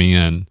and lets me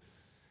in,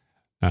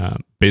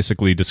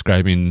 basically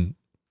describing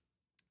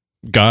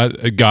God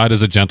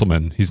as a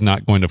gentleman. He's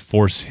not going to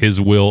force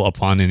his will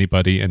upon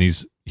anybody, and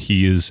he's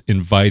he is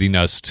inviting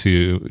us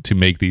to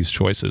make these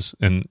choices.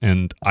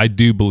 And I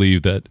do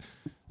believe that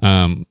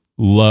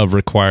love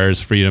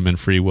requires freedom and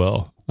free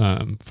will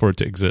for it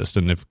to exist.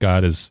 And if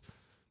God is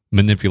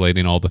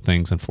manipulating all the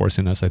things and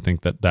forcing us, I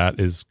think that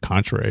is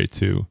contrary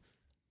to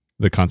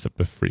the concept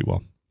of free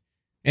will.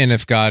 And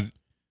if God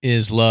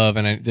is love,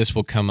 and this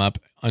will come up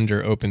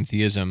under open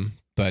theism,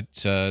 but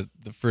the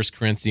 1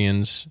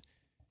 Corinthians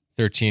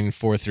 13,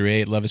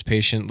 4-8, love is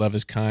patient, love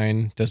is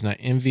kind, does not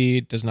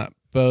envy, does not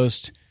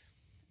boast.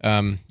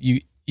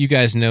 You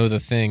guys know the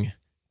thing.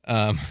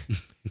 That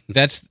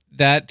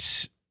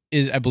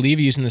is, I believe,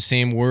 using the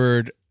same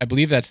word. I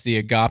believe that's the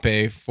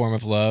agape form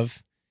of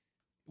love,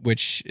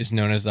 which is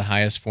known as the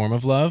highest form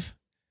of love.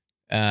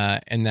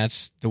 And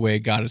that's the way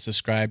God is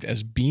described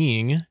as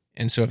being.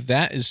 And so if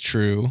that is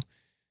true,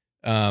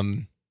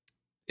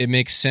 it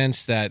makes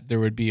sense that there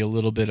would be a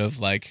little bit of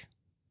like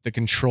the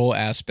control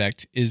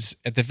aspect is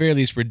at the very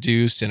least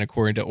reduced. And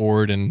according to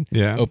Ord and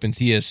open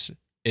theists,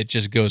 it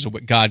just goes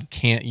away. God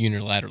can't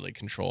unilaterally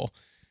control.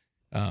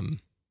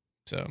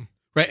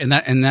 Right,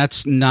 and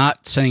that's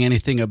not saying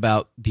anything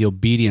about the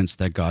obedience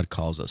that God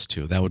calls us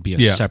to. That would be a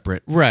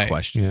separate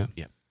question.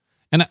 Yeah.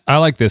 And I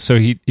like this. So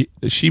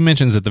she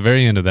mentions at the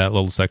very end of that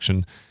little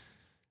section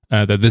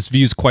that this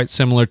view is quite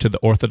similar to the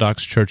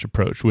Orthodox Church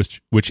approach,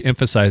 which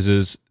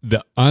emphasizes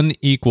the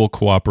unequal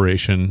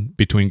cooperation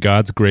between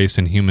God's grace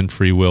and human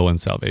free will and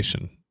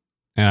salvation.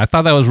 And I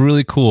thought that was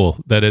really cool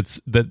that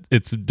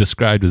it's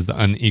described as the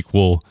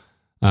unequal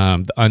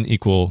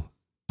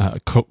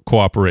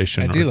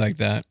cooperation. I do like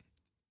that.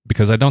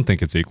 Because I don't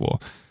think it's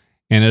equal.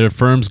 And it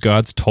affirms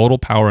God's total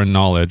power and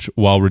knowledge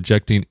while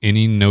rejecting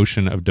any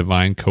notion of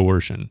divine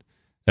coercion.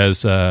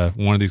 As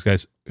one of these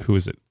guys, who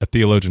is it? A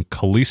theologian,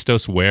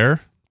 Kallistos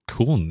Ware.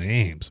 Cool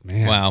names,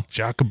 man. Wow.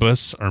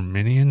 Jacobus,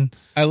 Arminian.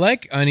 I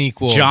like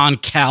unequal. John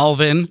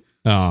Calvin.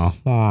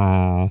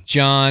 Oh.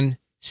 John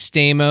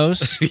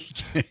Stamos.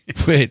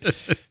 Wait, I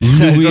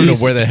don't know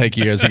where the heck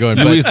you guys are going.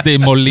 Luis But de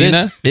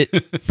Molina. this,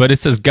 But it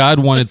says God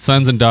wanted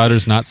sons and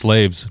daughters, not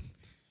slaves.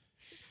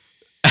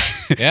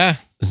 Yeah.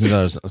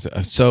 so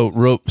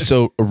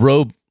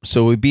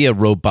we'd be a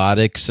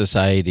robotic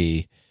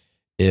society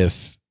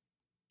if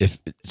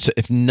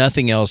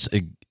nothing else,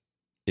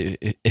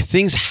 if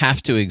things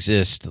have to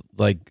exist,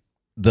 like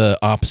the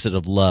opposite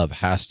of love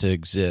has to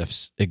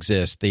exist.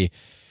 The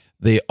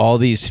all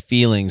these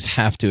feelings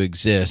have to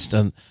exist,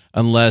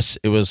 unless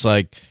it was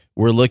like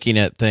we're looking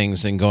at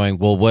things and going,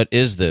 well, what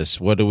is this?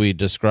 What do we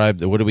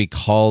describe? What do we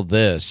call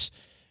this?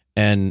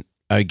 And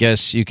I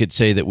guess you could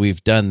say that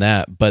we've done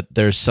that, but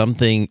there's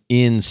something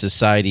in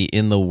society,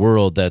 in the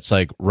world, that's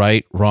like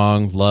right,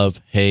 wrong, love,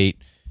 hate,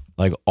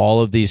 like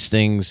all of these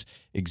things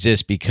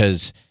exist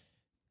because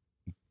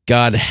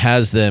God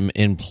has them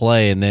in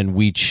play, and then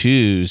we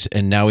choose,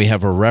 and now we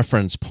have a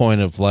reference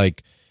point of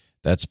like,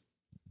 that's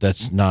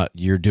not,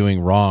 you're doing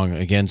wrong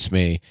against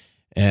me,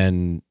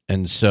 and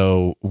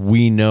so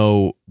we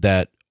know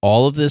that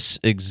all of this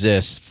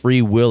exists,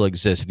 free will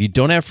exists. If you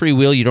don't have free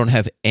will, you don't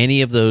have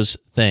any of those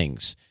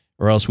things.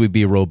 Or else we'd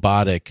be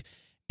robotic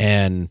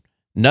and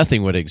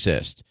nothing would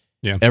exist.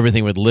 Yeah.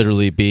 Everything would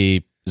literally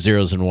be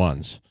zeros and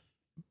ones.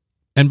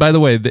 And by the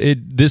way,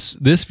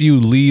 this view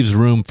leaves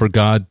room for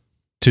God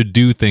to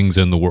do things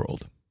in the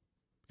world.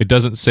 It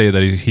doesn't say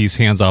that he's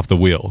hands off the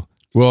wheel.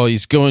 Well,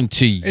 he's going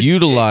to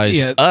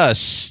utilize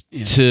us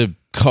to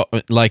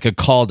like a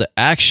call to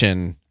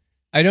action.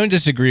 I don't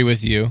disagree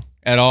with you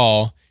at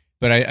all,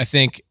 but I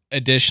think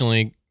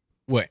additionally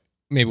what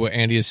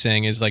Andy is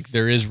saying is like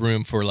there is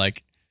room for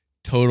like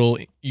total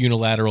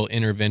unilateral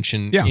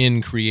intervention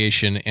in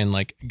creation and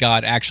like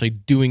God actually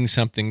doing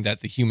something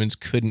that the humans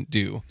couldn't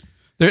do.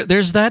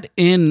 There's that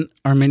in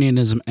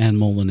Arminianism and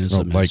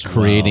Molinism, like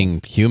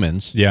creating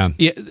humans. Yeah.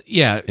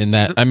 Yeah. In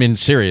that, I mean,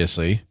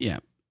 seriously. Yeah.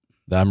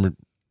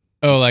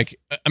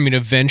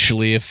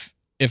 Eventually, if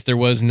there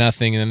was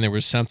nothing and then there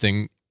was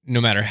something, no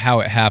matter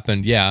how it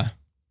happened, yeah,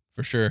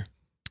 for sure.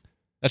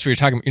 That's what you're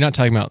talking about. You're not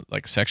talking about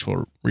like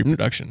sexual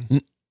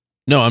reproduction.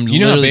 No, I'm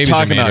literally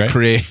talking about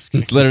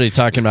literally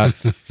talking about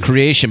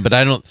creation, but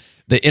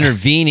the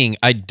intervening,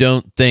 I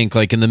don't think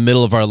like in the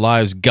middle of our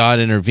lives, God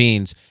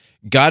intervenes.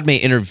 God may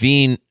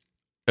intervene.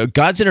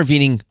 God's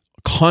intervening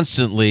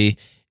constantly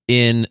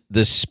in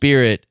the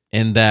spirit,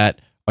 in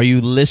that, are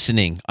you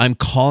listening? I'm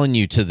calling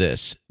you to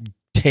this.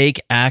 Take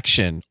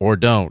action or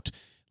don't.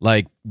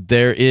 Like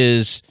there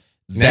is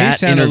that now you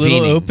sound intervening.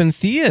 a little open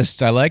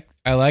theist. I like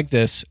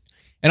this.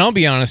 And I'll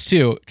be honest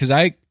too, because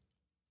I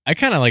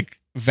kind of like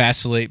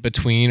vacillate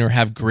between or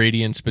have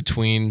gradients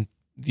between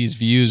these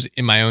views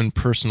in my own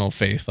personal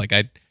faith. Like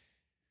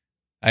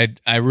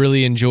I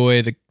really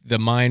enjoy the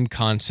mind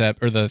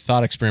concept or the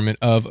thought experiment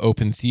of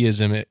open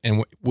theism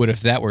and what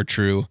if that were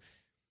true.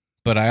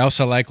 But I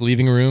also like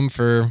leaving room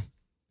for,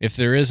 if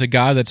there is a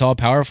God that's all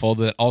powerful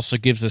that also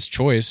gives us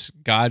choice,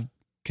 God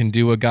can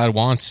do what God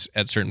wants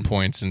at certain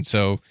points. And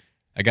so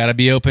I got to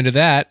be open to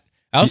that.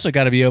 I also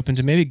got to be open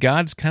to maybe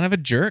God's kind of a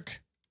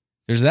jerk.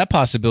 There's that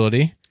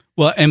possibility.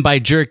 Well, and by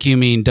jerk, you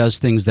mean does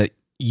things that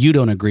you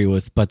don't agree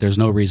with, but there's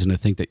no reason to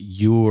think that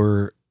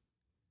you're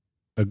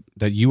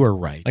that you are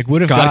right. Like,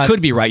 what if God God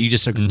could be right? You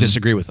just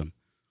disagree with him.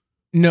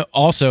 No,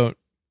 also,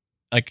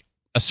 like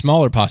a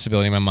smaller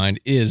possibility in my mind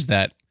is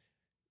that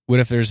what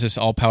if there's this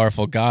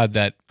all-powerful God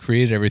that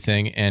created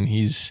everything and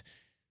he's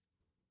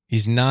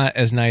not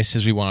as nice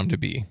as we want him to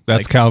be?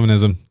 That's Like,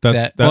 Calvinism.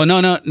 That, Well,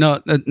 no,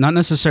 not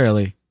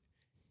necessarily,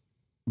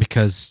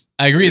 because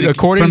I agree. That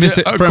according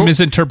from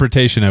his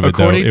interpretation of it,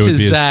 though, according it would to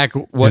be Zach,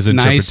 what his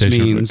nice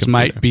interpretation of it means could be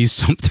might there. be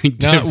something No,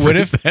 different. what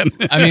if- than-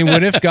 I mean,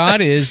 what if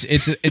God is?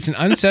 It's an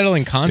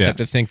unsettling concept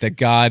to think that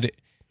God.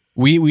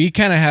 We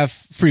kind of have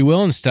free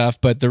will and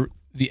stuff, but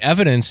the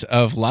evidence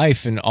of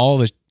life and all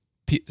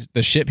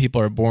the shit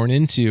people are born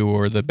into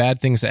or the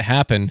bad things that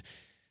happen,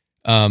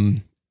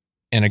 and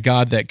a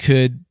God that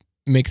could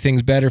make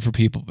things better for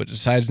people but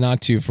decides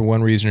not to for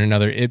one reason or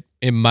another.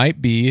 It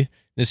might be,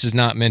 this is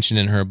not mentioned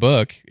in her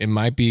book, it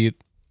might be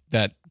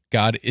that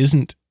God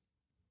isn't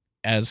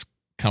as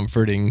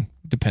comforting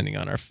depending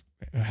on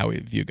how we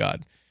view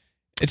God.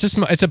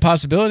 It's a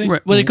possibility.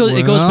 Right. Well, it goes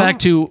Well- back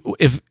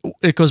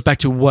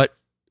to what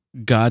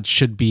God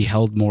should be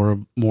held more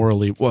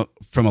morally. Well,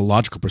 from a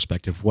logical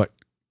perspective, what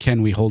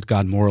can we hold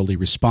God morally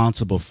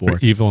responsible for?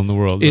 for evil in the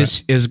world.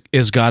 right?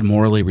 Is God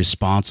morally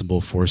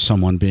responsible for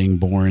someone being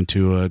born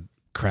to a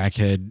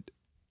crackhead,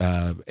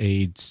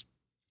 AIDS,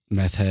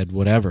 meth head,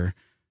 whatever,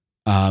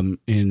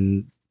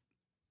 in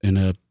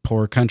a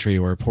poor country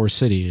or a poor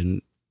city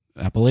in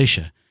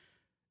Appalachia?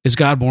 Is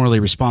God morally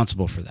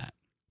responsible for that?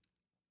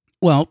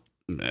 Well,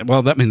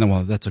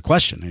 that's a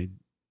question.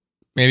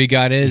 Maybe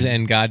God is,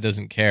 and God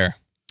doesn't care.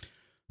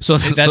 So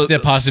That's the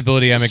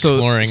possibility I'm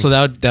exploring, So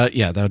that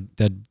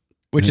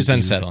which is maybe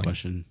unsettling.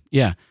 Question.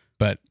 Yeah.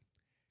 But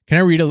can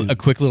I read a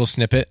quick little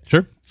snippet?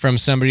 Sure. From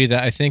somebody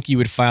that I think you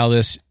would file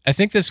this. I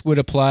think this would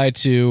apply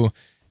to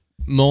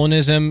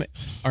Molinism,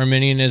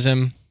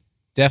 Arminianism,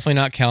 definitely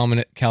not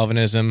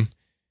Calvinism.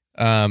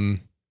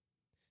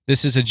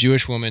 This is a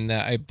Jewish woman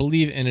that I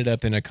believe ended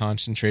up in a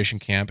concentration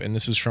camp, and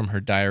this was from her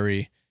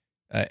diary.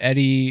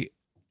 Eddie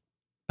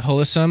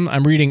Hullissum.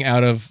 I'm reading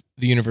out of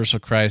The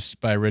Universal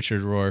Christ by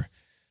Richard Rohr.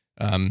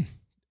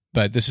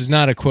 But this is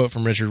not a quote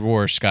from Richard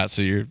Rohr, Scott,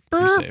 so you're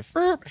safe.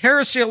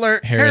 Heresy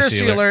alert.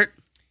 Heresy alert.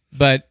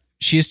 But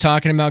she's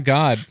talking about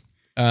God.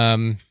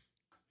 And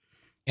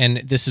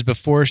this is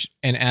before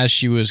and as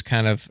she was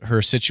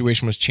her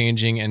situation was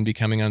changing and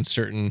becoming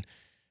uncertain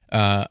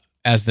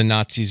as the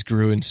Nazis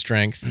grew in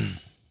strength.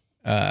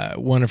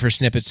 One of her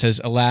snippets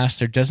says, "Alas,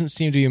 there doesn't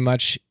seem to be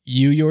much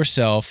you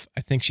yourself,"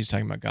 I think she's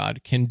talking about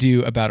God, "can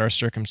do about our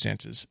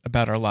circumstances,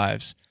 about our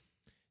lives.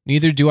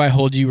 Neither do I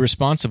hold you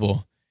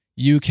responsible.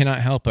 You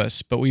cannot help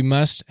us, but we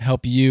must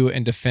help you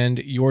and defend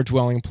your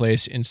dwelling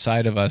place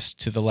inside of us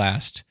to the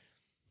last."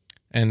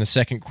 And the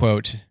second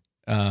quote,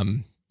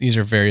 these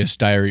are various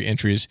diary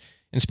entries.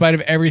 "In spite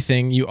of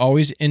everything, you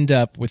always end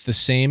up with the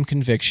same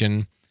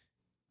conviction.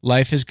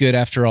 Life is good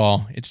after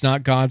all. It's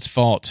not God's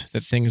fault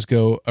that things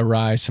go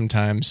awry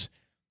sometimes.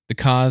 The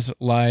cause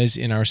lies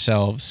in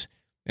ourselves.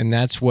 And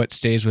that's what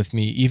stays with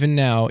me, even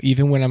now,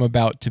 even when I'm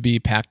about to be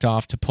packed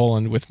off to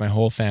Poland with my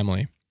whole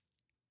family."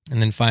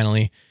 And then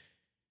finally,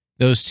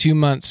 "Those 2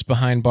 months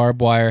behind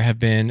barbed wire have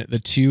been the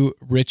 2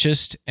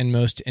 richest and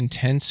most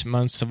intense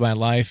months of my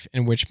life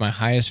in which my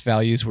highest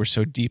values were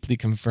so deeply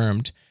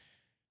confirmed."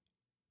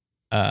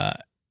 I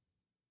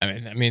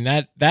mean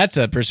that's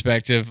a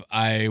perspective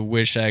I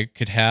wish I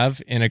could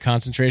have in a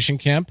concentration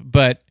camp,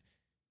 but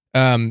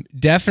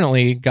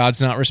definitely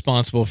God's not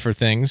responsible for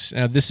things.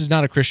 Now, this is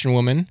not a Christian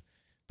woman,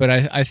 but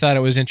I thought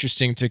it was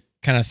interesting to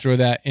kind of throw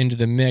that into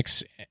the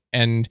mix.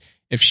 And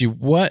if she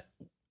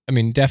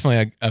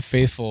definitely a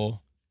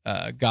faithful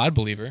God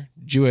believer,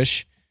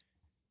 Jewish,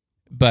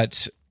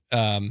 but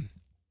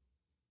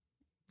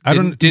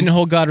didn't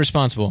hold God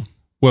responsible.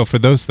 Well, for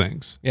those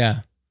things. Yeah.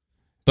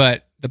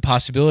 But the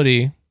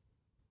possibility,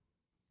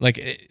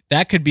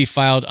 that could be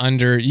filed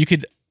under, you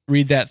could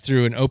read that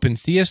through an open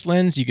theist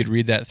lens. You could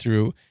read that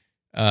through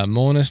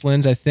Molinist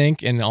lens, I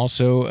think, and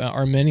also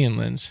Arminian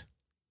lens.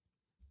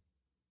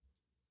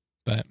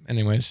 But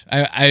anyways,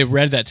 I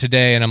read that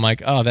today and I'm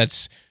like, oh,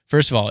 that's,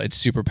 first of all, it's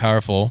super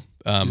powerful.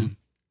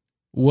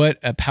 What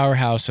a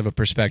powerhouse of a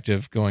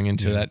perspective going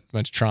into that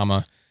much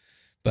trauma.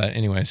 But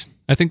anyways.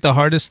 I think the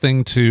hardest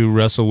thing to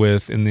wrestle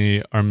with in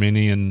the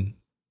Arminian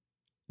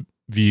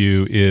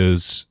view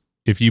is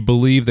if you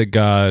believe that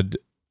God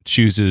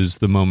chooses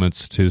the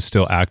moments to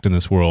still act in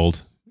this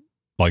world,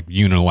 like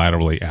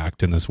unilaterally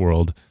act in this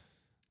world,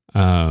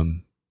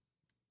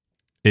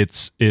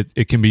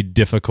 it can be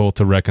difficult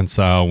to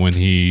reconcile when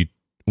he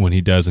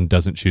does and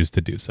doesn't choose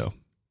to do so.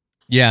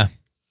 Yeah,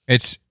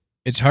 it's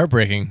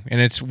heartbreaking, and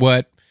it's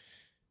what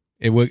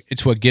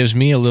gives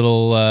me a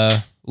little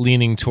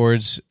leaning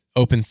towards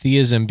open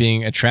theism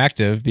being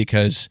attractive,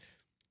 because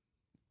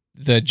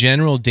the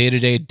general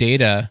day-to-day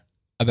data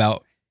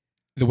about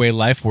the way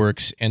life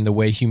works and the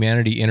way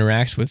humanity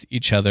interacts with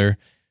each other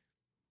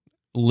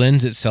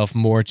lends itself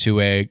more to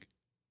a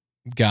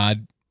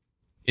God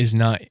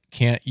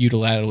can't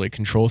unilaterally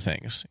control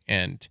things,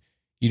 and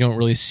you don't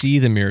really see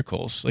the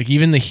miracles. Like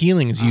even the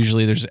healings,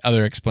 usually there's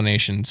other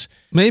explanations.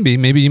 Maybe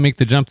you make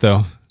the jump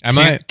though.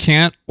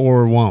 can't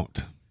or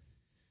won't.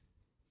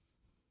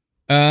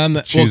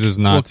 Chooses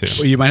not to.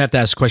 Well, you might have to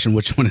ask the question,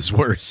 which one is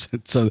worse?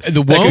 So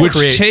The won't,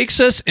 Which takes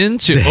us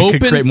into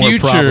could create open more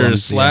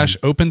futures problems,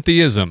 / open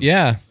theism.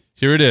 Yeah.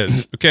 Here it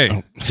is.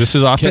 Okay. This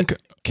is often.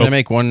 Can I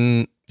make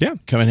one? Yeah.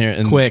 Come in here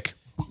and quick.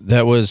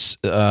 That was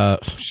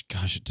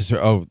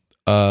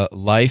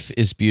Life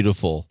is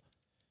Beautiful.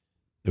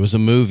 There was a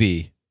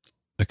movie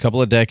a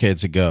couple of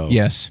decades ago.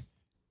 Yes.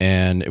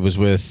 And it was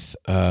with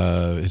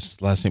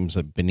his last name was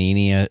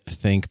Benini, I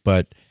think,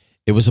 but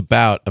it was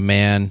about a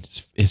man,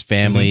 his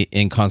family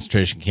in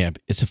concentration camp.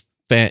 It's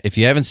if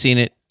you haven't seen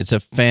it, it's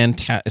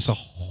a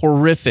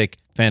horrific,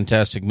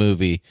 fantastic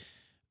movie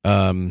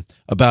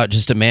about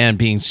just a man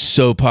being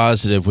so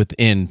positive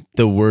within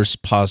the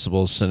worst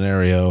possible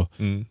scenario.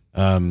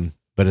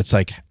 But it's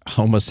like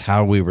almost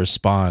how we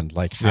respond.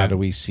 Like, how can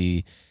we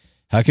see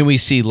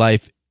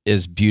life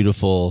as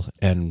beautiful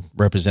and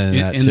representing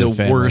that in to the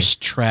family?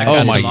 worst track. Oh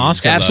Got my! some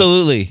Oscar love.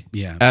 Absolutely,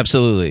 Yeah.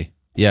 absolutely,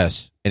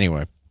 yes.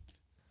 Anyway,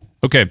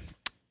 Okay.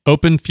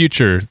 Open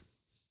future,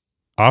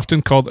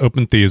 often called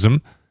open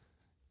theism.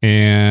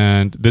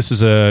 And this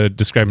is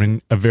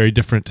describing a very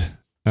different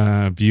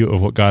view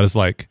of what God is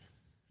like.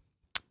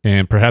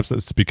 And perhaps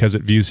that's because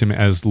it views him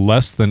as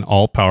less than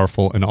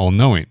all-powerful and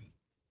all-knowing.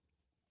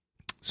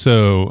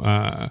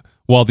 So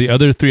while the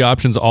other three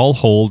options all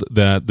hold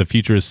that the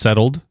future is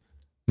settled,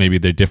 maybe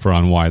they differ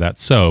on why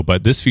that's so,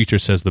 but this view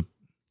says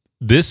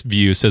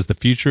the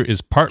future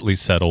is partly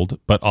settled,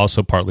 but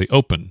also partly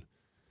open.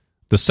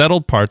 The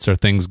settled parts are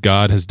things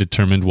God has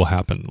determined will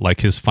happen, like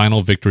his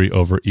final victory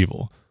over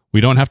evil. We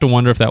don't have to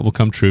wonder if that will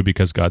come true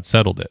because God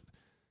settled it.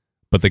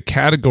 But the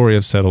category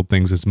of settled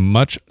things is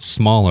much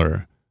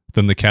smaller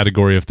than the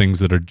category of things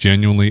that are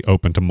genuinely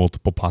open to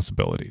multiple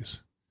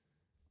possibilities.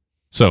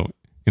 So,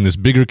 in this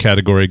bigger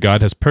category,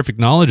 God has perfect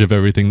knowledge of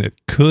everything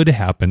that could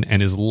happen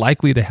and is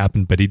likely to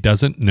happen, but he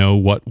doesn't know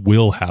what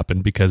will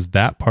happen because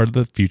that part of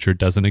the future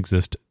doesn't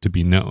exist to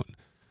be known.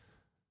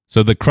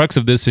 So the crux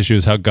of this issue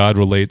is how God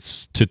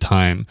relates to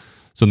time.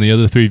 So in the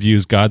other three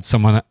views, God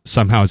somehow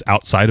is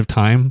outside of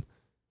time.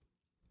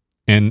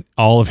 And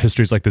all of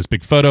history is like this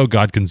big photo.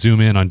 God can zoom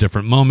in on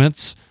different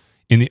moments.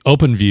 In the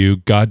open view,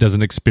 God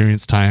doesn't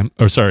experience time.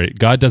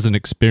 God doesn't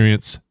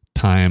experience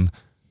time.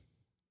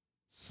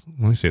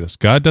 Let me say this.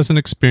 God doesn't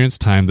experience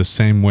time the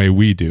same way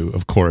we do,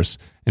 of course,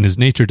 and his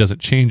nature doesn't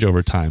change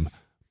over time.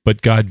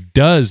 But God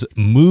does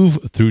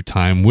move through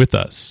time with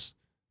us.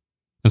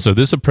 And so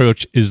this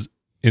approach says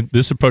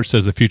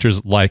the future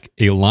is like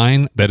a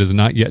line that is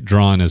not yet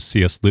drawn, as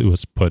C.S.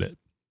 Lewis put it.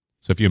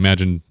 So if you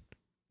imagine a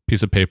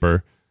piece of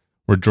paper,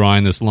 we're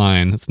drawing this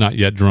line, it's not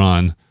yet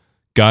drawn.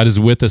 God is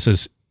with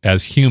us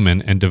as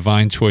human and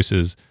divine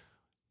choices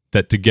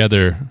that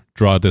together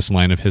draw this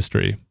line of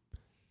history.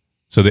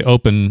 So the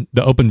open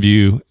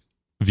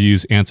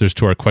views answers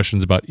to our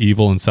questions about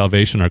evil and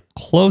salvation are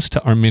close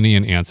to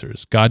Arminian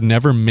answers. God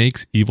never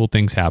makes evil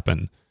things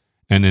happen.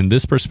 And in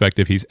this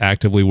perspective, he's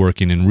actively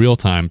working in real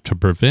time to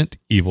prevent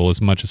evil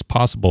as much as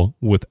possible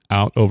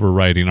without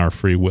overriding our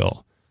free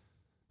will.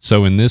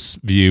 So in this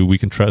view, we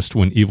can trust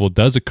when evil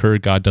does occur,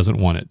 God doesn't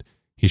want it.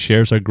 He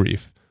shares our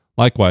grief.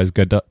 Likewise,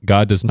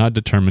 God does not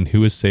determine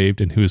who is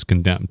saved and who is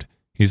condemned.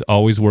 He's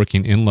always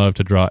working in love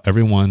to draw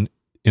everyone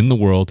in the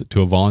world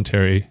to a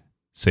voluntary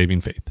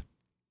saving faith.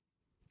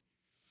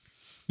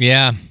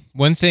 Yeah.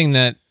 One thing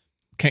that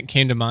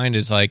came to mind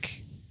is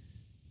like,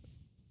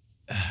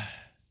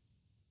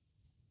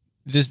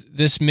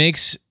 this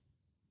makes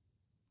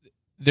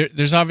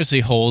there's obviously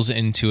holes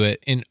into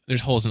it, and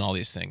there's holes in all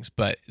these things,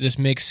 but this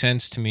makes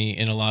sense to me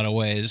in a lot of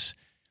ways.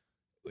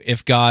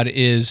 If God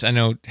is, I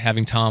know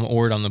having Tom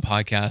Ord on the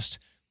podcast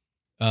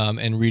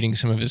and reading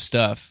some of his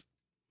stuff,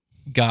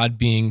 God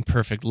being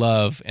perfect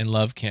love and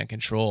love can't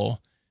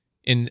control.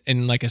 In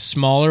like a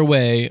smaller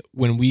way,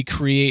 when we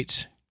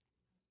create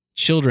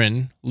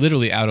children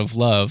literally out of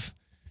love,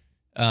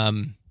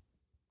 and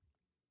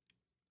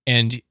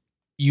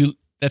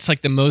that's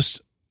like the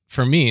most,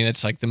 for me,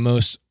 that's like the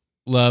most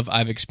love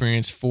I've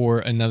experienced for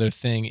another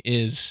thing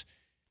is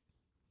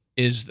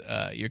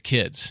your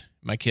kids,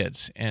 my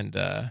kids.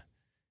 And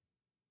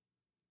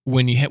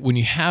when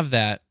you have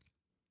that,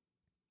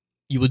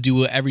 you will do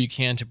whatever you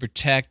can to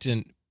protect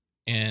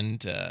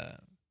and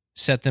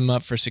set them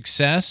up for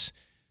success.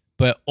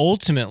 But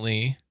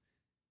ultimately,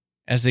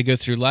 as they go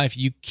through life,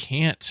 you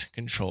can't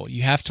control.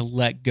 You have to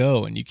let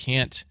go, and you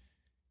can't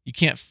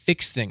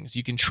fix things.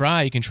 You can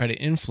try to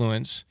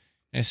influence.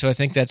 And so I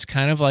think that's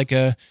kind of like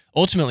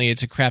ultimately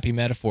it's a crappy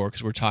metaphor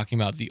because we're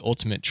talking about the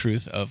ultimate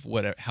truth of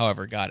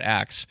however God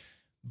acts.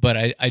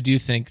 But I do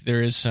think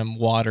there is some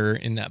water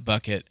in that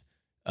bucket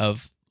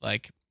of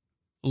like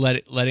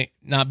letting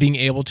not being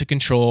able to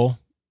control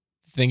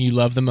the thing you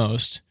love the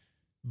most,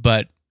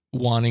 but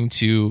wanting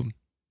to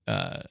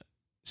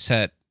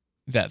set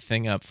that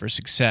thing up for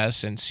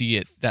success and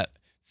see that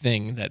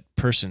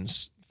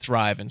persons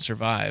thrive and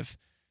survive.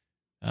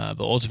 But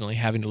ultimately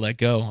having to let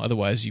go.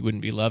 Otherwise, you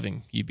wouldn't be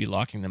loving. You'd be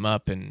locking them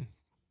up, and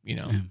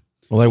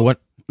Well,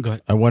 Go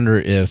ahead. I wonder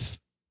if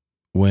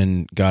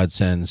when God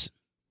sends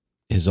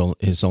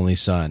his only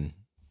son,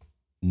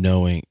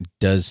 knowing,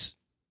 does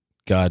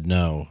God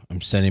know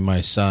I'm sending my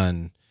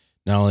son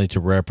not only to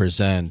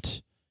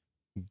represent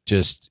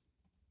just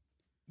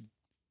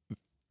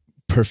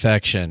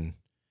perfection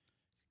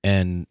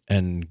and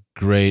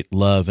great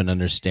love and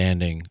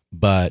understanding,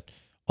 but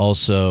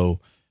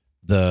also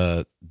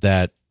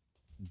that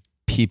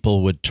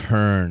people would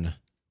turn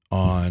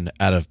on,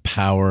 out of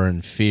power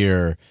and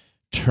fear,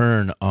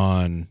 turn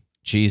on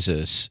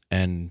Jesus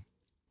and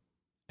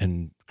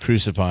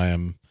crucify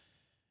him.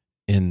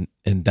 And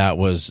that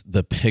was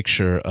the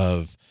picture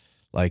of,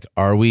 like,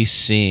 are we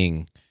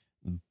seeing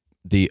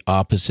the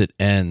opposite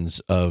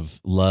ends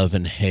of love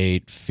and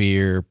hate,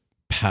 fear,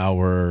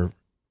 power,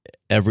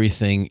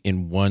 everything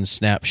in one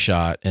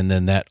snapshot, and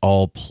then that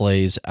all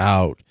plays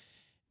out,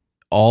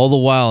 all the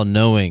while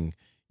knowing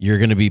you're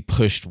going to be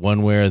pushed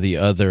one way or the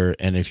other,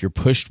 and if you're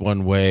pushed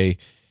one way,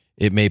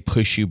 it may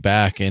push you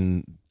back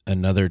in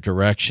another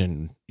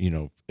direction,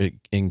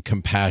 in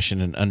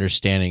compassion and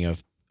understanding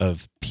of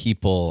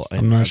people.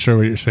 I'm not sure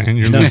what you're saying.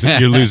 You're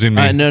losing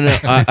me. No.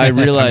 I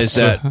realize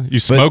that you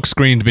smoke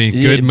screened me.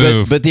 Good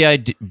move. But the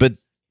idea, but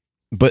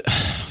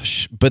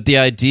the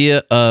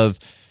idea of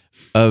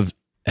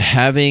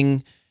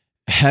having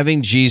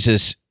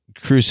Jesus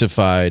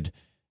crucified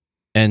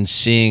and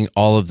seeing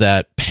all of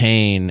that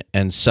pain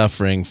and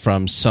suffering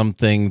from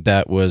something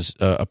that was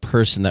a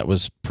person that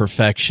was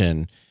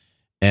perfection,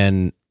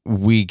 and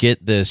we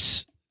get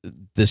this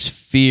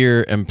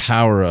fear and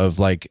power of,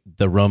 like,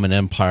 the Roman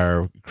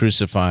Empire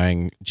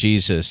crucifying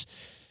Jesus.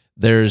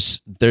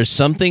 There's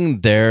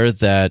something there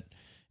that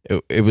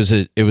it was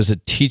a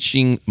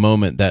teaching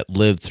moment that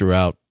lived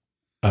throughout.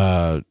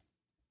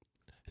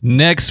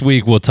 Next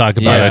week we'll talk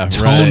about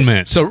atonement.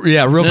 Right. So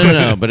real quick.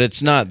 No, but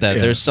it's not that.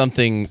 Yeah. There's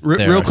something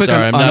there. Real quick.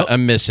 Sorry,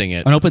 I'm missing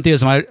it. On open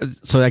theism,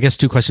 so I guess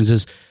two questions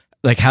is,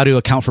 like, how to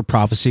account for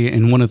prophecy,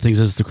 and one of the things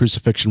is the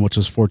crucifixion, which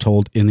was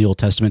foretold in the Old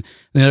Testament.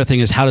 And the other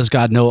thing is, how does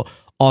God know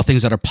all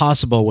things that are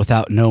possible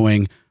without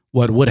knowing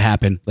what would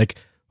happen? Like,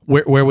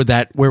 where would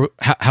that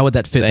how would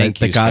that fit?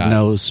 That God Scott.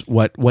 knows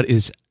what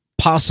is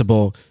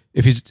possible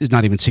if he's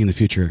not even seeing the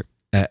future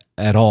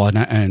at all.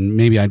 And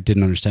maybe I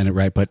didn't understand it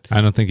right, but I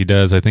don't think he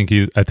does. I think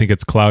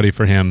it's cloudy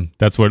for him.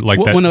 That's what, like,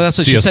 well, that no, that's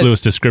what C.S. Lewis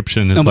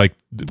description is, like,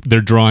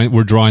 we're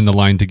drawing the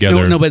line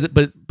together. No,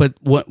 but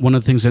what one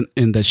of the things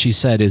in that she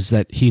said is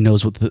that he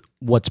knows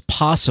what's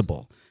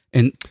possible.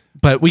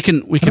 But we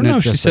can. I don't know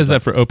if she says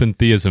that for open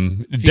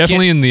theism.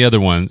 Definitely in the other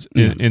ones.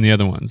 In the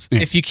other ones.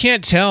 If you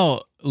can't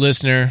tell,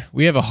 listener,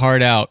 we have a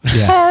heart out.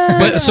 Yeah.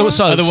 But so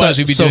Otherwise,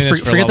 we'd be doing this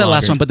for forget that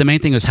last longer. one. But the main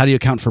thing is, how do you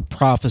account for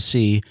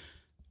prophecy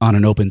on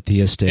an open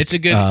theistic? It's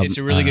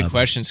a really good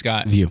question,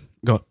 Scott. View.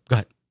 Go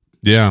ahead.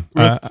 Yeah,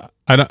 I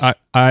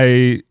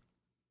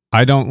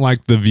don't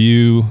like the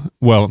view.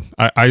 Well,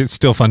 I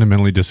still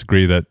fundamentally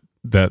disagree that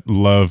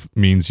love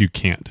means you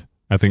can't.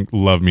 I think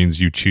love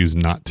means you choose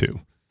not to.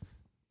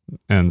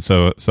 And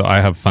so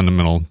I have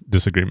fundamental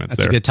disagreements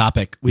That's there. a good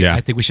topic.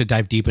 I think we should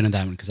dive deep into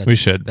that one, because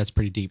that's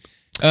pretty deep.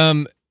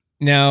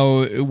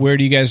 Now, where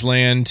do you guys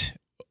land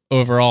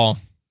overall?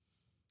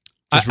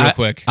 Just real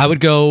quick. I would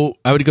go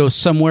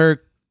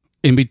somewhere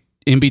in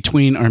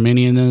between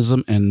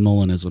Arminianism and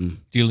Molinism.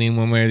 Do you lean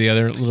one way or the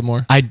other a little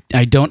more? I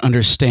don't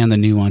understand the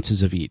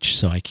nuances of each,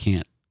 so I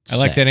can't. I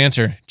like that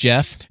answer,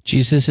 Jeff.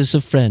 Jesus is a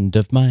friend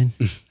of mine.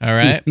 All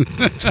right.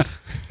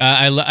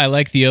 I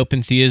like the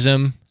open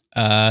theism,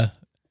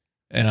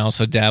 and I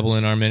also dabble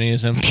in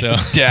Arminianism. So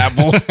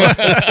Dabble.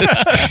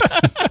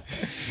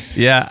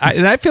 Yeah,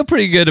 I feel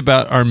pretty good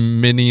about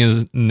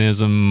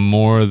Arminianism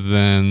more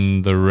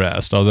than the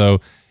rest,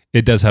 although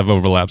it does have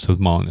overlaps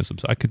with Molinism.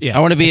 So I could. I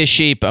want to be a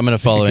sheep. I'm going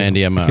to follow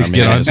Andy. I'm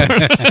Get on.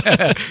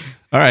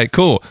 All right,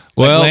 cool.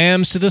 Well, like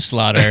lambs to the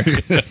slaughter.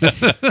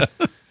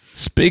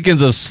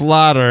 Speaking of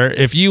slaughter,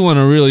 if you want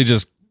to really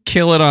just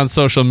kill it on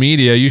social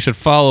media, you should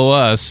follow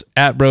us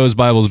at Bros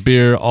Bibles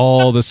Beer.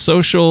 All the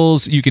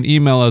socials. You can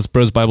email us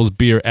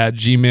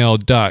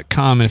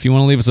brosbiblesbeer@gmail.com. And if you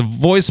want to leave us a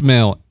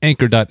voicemail,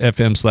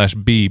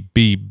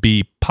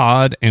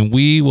 anchor.fm/BBBpod, and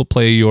we will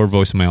play your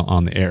voicemail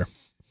on the air.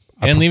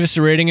 And leave us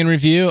a rating and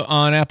review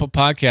on Apple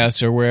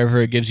Podcasts or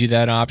wherever it gives you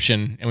that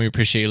option. And we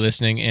appreciate you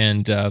listening.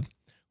 And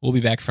we'll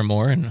be back for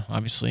more. And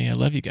obviously, I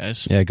love you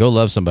guys. Yeah, go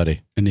love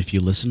somebody. And if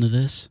you listen to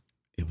this,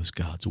 it was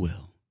God's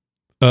will.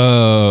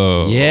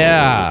 Oh,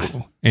 yeah.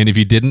 And if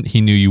you didn't,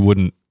 he knew you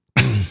wouldn't.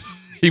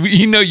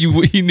 He knew you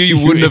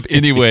wouldn't have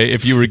anyway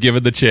if you were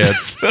given the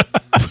chance.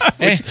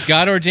 Hey,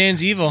 God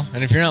ordains evil,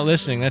 and if you're not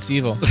listening, that's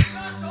evil. All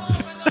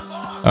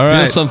right,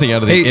 Feel something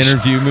out of the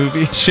interview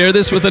movie. Share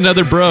this with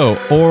another bro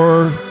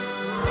or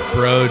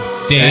Bro,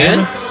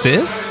 Dan,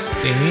 sis.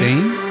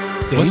 Dane?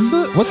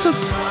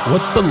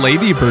 What's the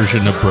lady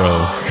version of bro?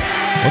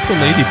 What's a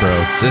lady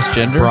bro?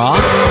 Cisgender? Bra?